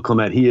for Bill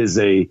Clement. He is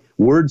a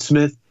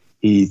wordsmith.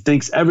 He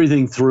thinks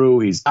everything through.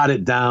 He's got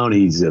it down.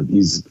 He's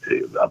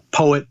a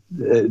poet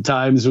at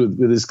times with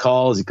his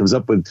calls. He comes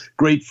up with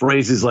great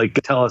phrases like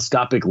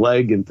telescopic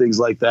leg and things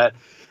like that.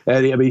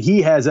 And I mean,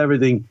 he has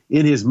everything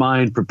in his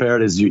mind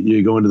prepared as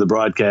you go into the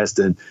broadcast,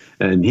 and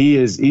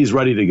he's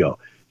ready to go.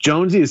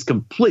 Jonesy is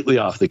completely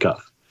off the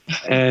cuff.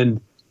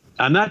 And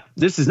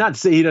this is not to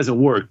say he doesn't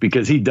work,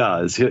 because he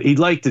does. He'd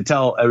like to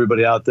tell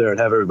everybody out there and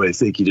have everybody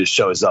think he just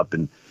shows up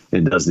and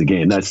does the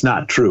game. That's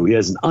not true. He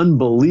has an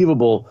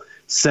unbelievable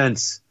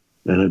sense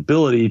and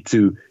ability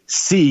to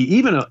see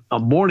even a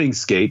morning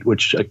skate,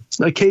 which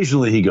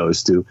occasionally he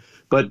goes to,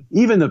 but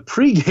even the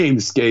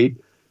pregame skate,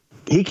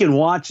 he can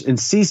watch and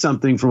see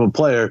something from a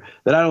player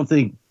that I don't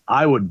think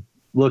I would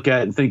look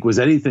at and think was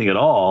anything at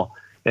all.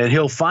 And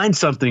he'll find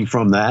something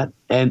from that,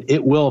 and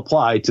it will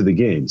apply to the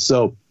game.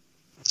 So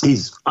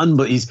he's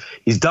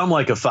dumb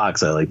like a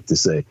fox, I like to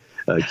say,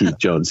 Keith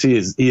Jones. He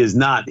is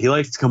not. He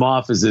likes to come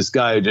off as this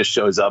guy who just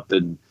shows up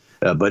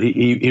but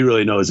he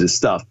really knows his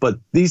stuff. But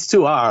these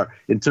 2 are,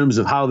 in terms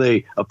of how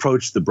they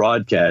approach the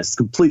broadcast,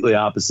 completely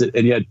opposite,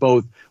 and yet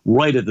both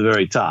right at the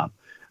very top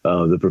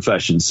of the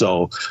profession.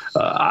 So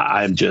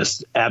I'm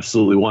just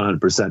absolutely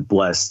 100%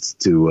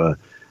 blessed to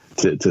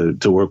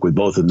work with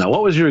both of them. Now,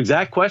 what was your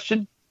exact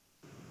question?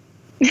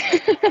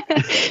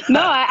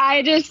 No,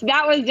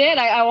 that was it.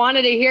 I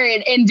wanted to hear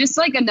it. And just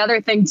like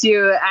another thing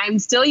too, I'm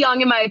still young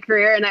in my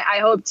career, and I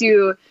hope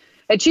to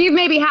achieve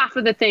maybe half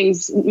of the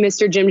things,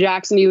 Mr. Jim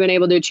Jackson, you've been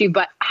able to achieve.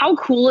 But how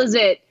cool is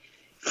it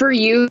for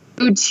you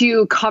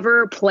to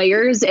cover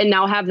players and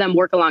now have them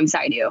work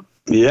alongside you?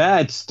 Yeah,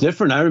 it's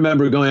different. I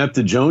remember going up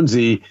to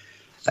Jonesy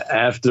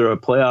after a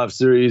playoff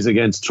series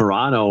against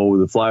Toronto.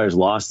 The Flyers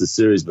lost the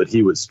series, but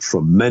he was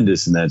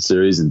tremendous in that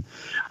series. And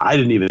I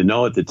didn't even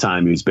know at the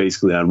time he was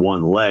basically on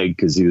one leg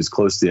because he was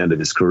close to the end of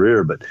his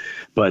career.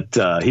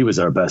 But he was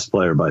our best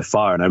player by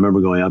far. And I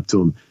remember going up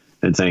to him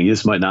and saying,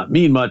 this might not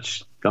mean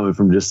much coming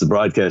from just the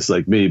broadcast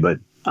like me, but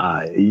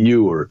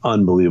you were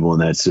unbelievable in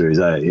that series.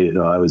 It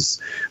was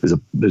a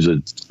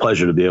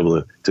pleasure to be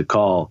able to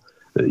call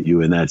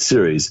you in that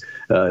series.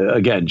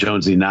 Again,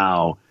 Jonesy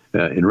now,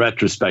 in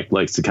retrospect,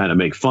 likes to kind of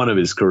make fun of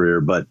his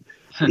career, but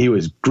he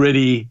was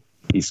gritty.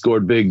 He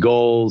scored big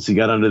goals. He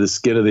got under the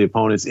skin of the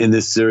opponents in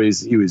this series.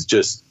 He was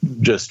just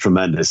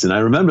tremendous. And I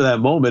remember that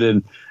moment,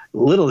 and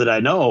little did I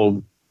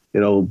know,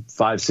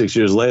 5-6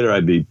 years later,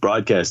 I'd be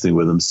broadcasting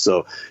with him.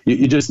 So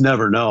you just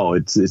never know.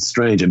 It's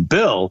strange. And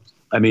Bill,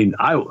 I mean,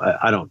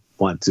 I don't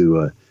want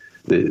to,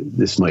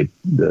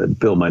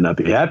 Bill might not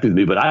be happy with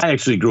me, but I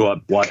actually grew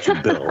up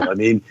watching Bill. I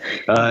mean,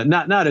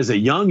 not as a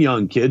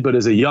young kid, but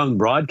as a young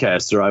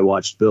broadcaster, I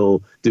watched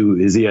Bill do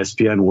his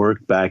ESPN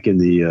work back in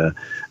the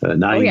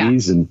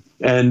 90s.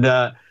 And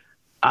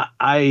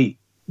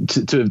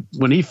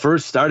when he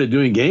first started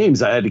doing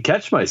games, I had to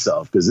catch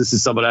myself because this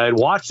is somebody I had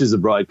watched as a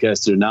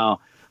broadcaster. Now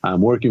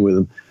I'm working with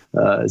him.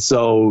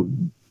 So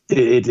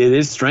it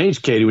is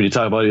strange, Katie, when you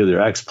talk about either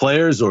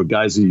ex-players or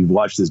guys who you've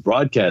watched as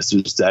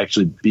broadcasters to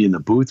actually be in the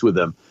booth with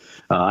them.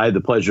 I had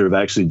the pleasure of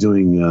actually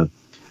doing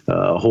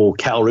a whole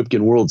Cal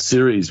Ripken World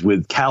Series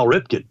with Cal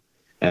Ripken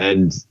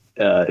and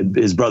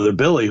his brother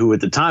Billy, who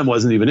at the time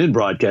wasn't even in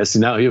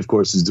broadcasting. Now he, of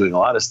course, is doing a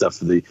lot of stuff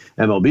for the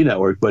MLB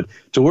Network. But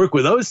to work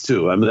with those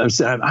two,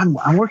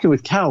 I'm working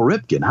with Cal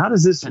Ripken. How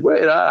does this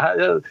work?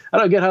 I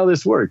don't get how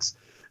this works.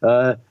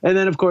 And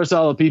then, of course,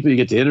 all the people you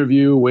get to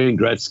interview, Wayne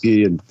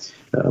Gretzky and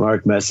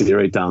Mark Messier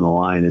right down the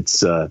line.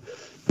 It's every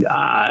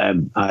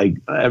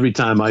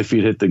time my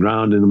feet hit the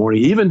ground in the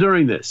morning, even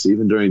during this,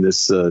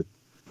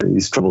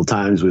 these troubled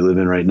times we live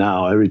in right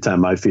now, every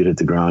time my feet hit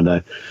the ground,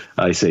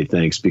 I say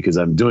thanks because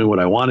I'm doing what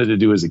I wanted to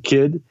do as a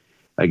kid.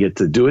 I get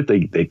to do it.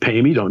 They pay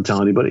me. Don't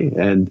tell anybody.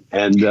 And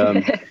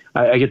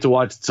I get to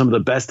watch some of the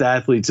best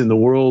athletes in the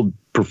world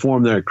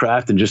perform their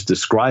craft and just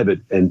describe it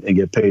and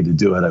get paid to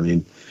do it. I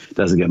mean, it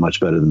doesn't get much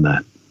better than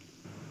that.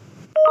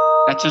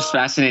 That's just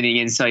fascinating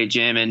insight,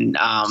 Jim. And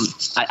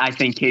I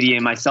think Katie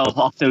and myself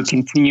also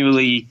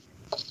continually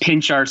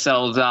pinch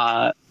ourselves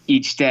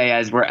each day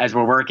as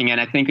we're working. And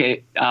I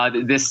think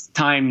this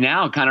time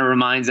now kind of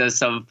reminds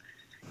us of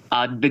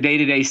the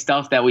day-to-day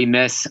stuff that we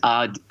miss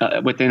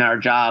within our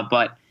job.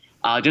 But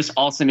just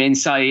awesome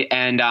insight.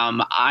 And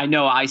I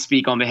know I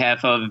speak on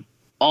behalf of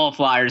all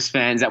Flyers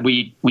fans that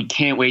we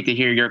can't wait to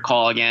hear your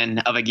call again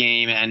of a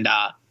game. And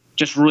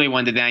just really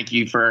wanted to thank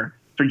you for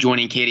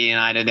joining Katie and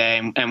I today.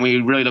 And we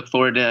really look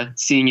forward to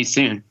seeing you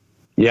soon.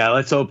 Yeah,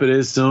 let's hope it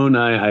is soon.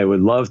 I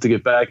would love to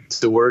get back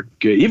to work,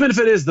 even if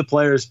it is the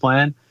Players'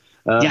 plan.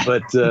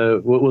 But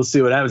we'll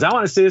see what happens. I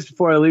want to say this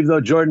before I leave,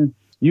 though. Jordan,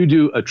 you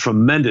do a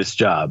tremendous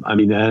job. I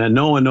mean, and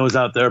no one knows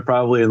out there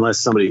probably unless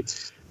somebody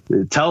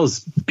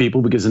tells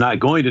people because they're not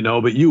going to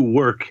know, but you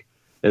work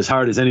as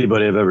hard as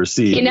anybody I've ever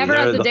seen. He never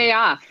has a day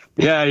off.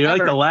 Yeah, you're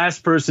like the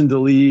last person to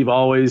leave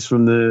always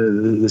from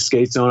the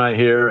skate zone I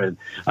hear. And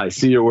I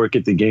see your work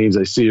at the games.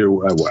 I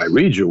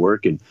read your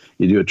work, and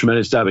you do a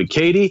tremendous job. And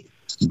Katie,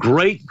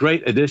 great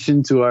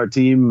addition to our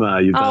team.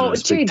 You've done a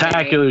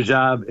spectacular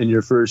job in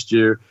your first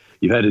year.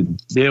 You've had to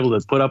be able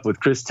to put up with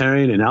Chris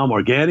Therien and Al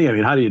Morganti. I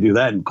mean, how do you do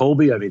that? And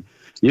Colby, I mean,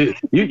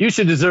 you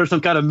should deserve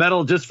some kind of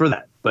medal just for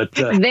that. But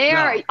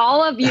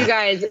all of you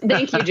guys.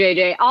 Thank you,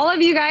 JJ. All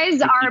of you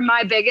guys are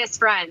my biggest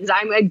friends.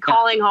 I'm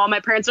calling home.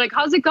 My parents are like,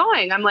 "How's it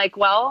going?" I'm like,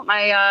 "Well,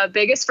 my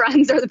biggest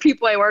friends are the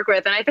people I work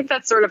with," and I think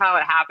that's sort of how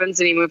it happens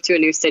when you move to a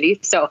new city.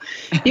 So,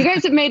 you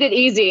guys have made it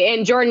easy.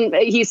 And Jordan,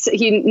 he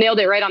nailed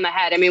it right on the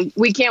head. I mean,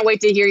 we can't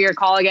wait to hear your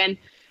call again.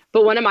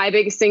 But one of my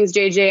biggest things,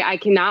 JJ, I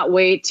cannot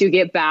wait to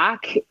get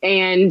back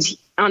and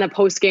on a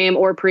post game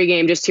or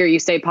pregame, just hear you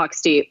say puck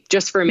steep,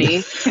 just for me.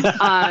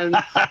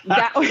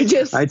 That would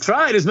just. I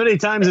tried as many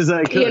times as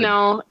I could.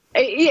 And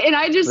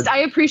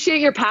I appreciate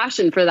your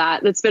passion for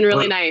that. That's been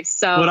really nice.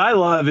 So what I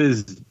love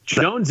is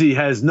Jonesy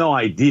has no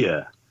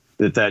idea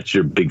that that's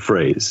your big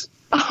phrase,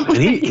 and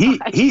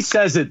he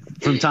says it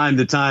from time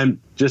to time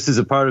just as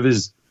a part of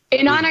his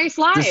On Ice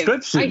Live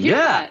description. I hear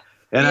that.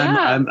 And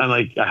I'm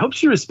like, I hope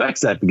she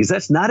respects that because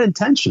that's not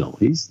intentional.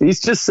 He's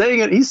just saying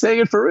it. He's saying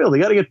it for real. They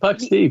got to get puck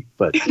deep.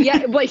 But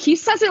but he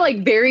says it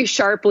like very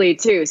sharply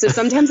too. So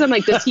sometimes I'm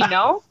like, does he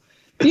know?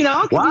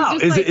 Wow.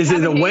 Is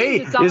it a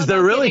way? Is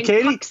there really,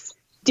 Katie?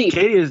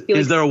 Katie,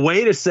 is there a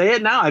way to say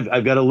it now?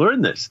 I've got to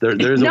learn this. There's a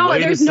way to say it. No,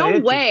 there's no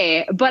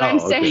way. But I'm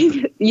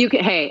saying you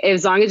can. Hey,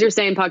 as long as you're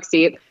saying puck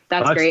deep,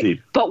 that's great.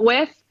 Deep. But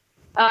with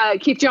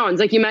Keith Jones,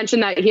 like you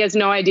mentioned that he has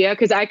no idea,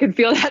 because I could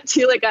feel that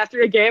too. Like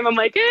after a game, I'm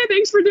like, "Hey,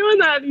 thanks for doing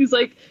that." And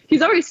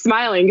he's always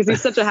smiling because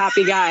he's such a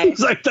happy guy.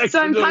 So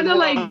I'm kind of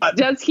like,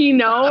 does he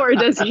know or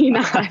does he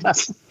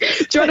not?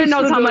 Jordan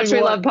knows how much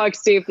we love puck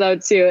steep though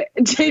too.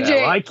 JJ,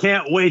 well, I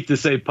can't wait to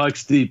say puck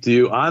steep to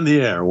you on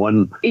the air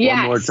one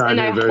more time.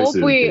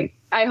 And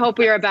I hope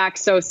we are back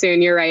so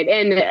soon. You're right.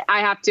 And I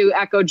have to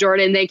echo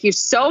Jordan. Thank you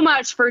so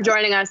much for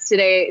joining us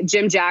today.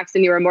 Jim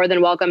Jackson, you are more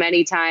than welcome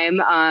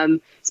anytime,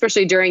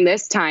 especially during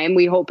this time.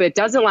 We hope it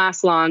doesn't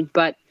last long,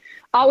 but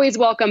always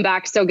welcome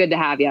back. So good to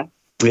have you.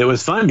 It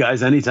was fun,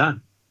 guys.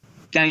 Anytime.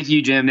 Thank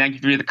you, Jim. Thank you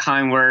for the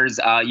kind words.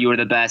 You were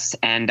the best.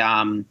 And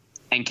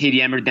And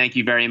Katie Emmer, thank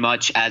you very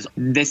much. As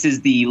this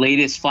is the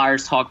latest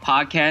Flyers Talk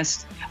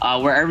podcast.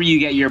 Wherever you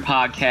get your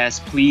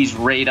podcast, please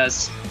rate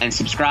us and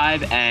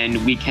subscribe.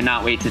 And we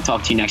cannot wait to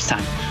talk to you next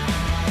time.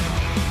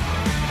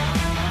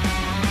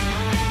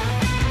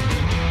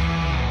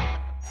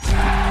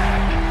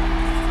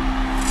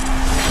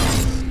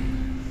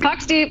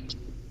 Puck's deep.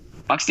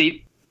 Puck's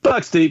deep.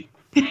 Puck's deep.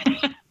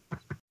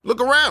 Look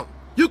around.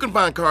 You can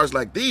find cars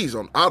like these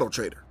on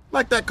AutoTrader,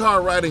 like that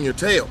car right in your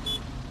tail.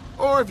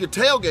 Or if you're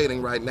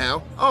tailgating right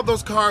now, all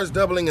those cars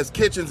doubling as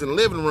kitchens and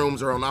living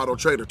rooms are on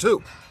AutoTrader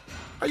too.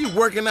 Are you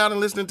working out and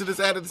listening to this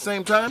ad at the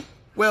same time?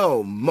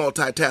 Well,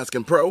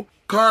 multitasking pro,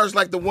 cars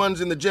like the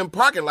ones in the gym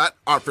parking lot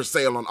are for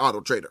sale on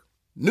AutoTrader.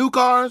 New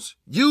cars,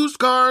 used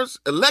cars,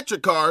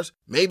 electric cars,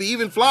 maybe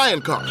even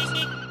flying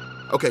cars.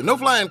 Okay, no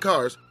flying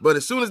cars, but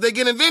as soon as they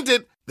get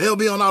invented, they'll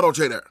be on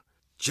AutoTrader.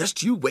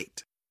 Just you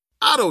wait.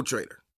 AutoTrader.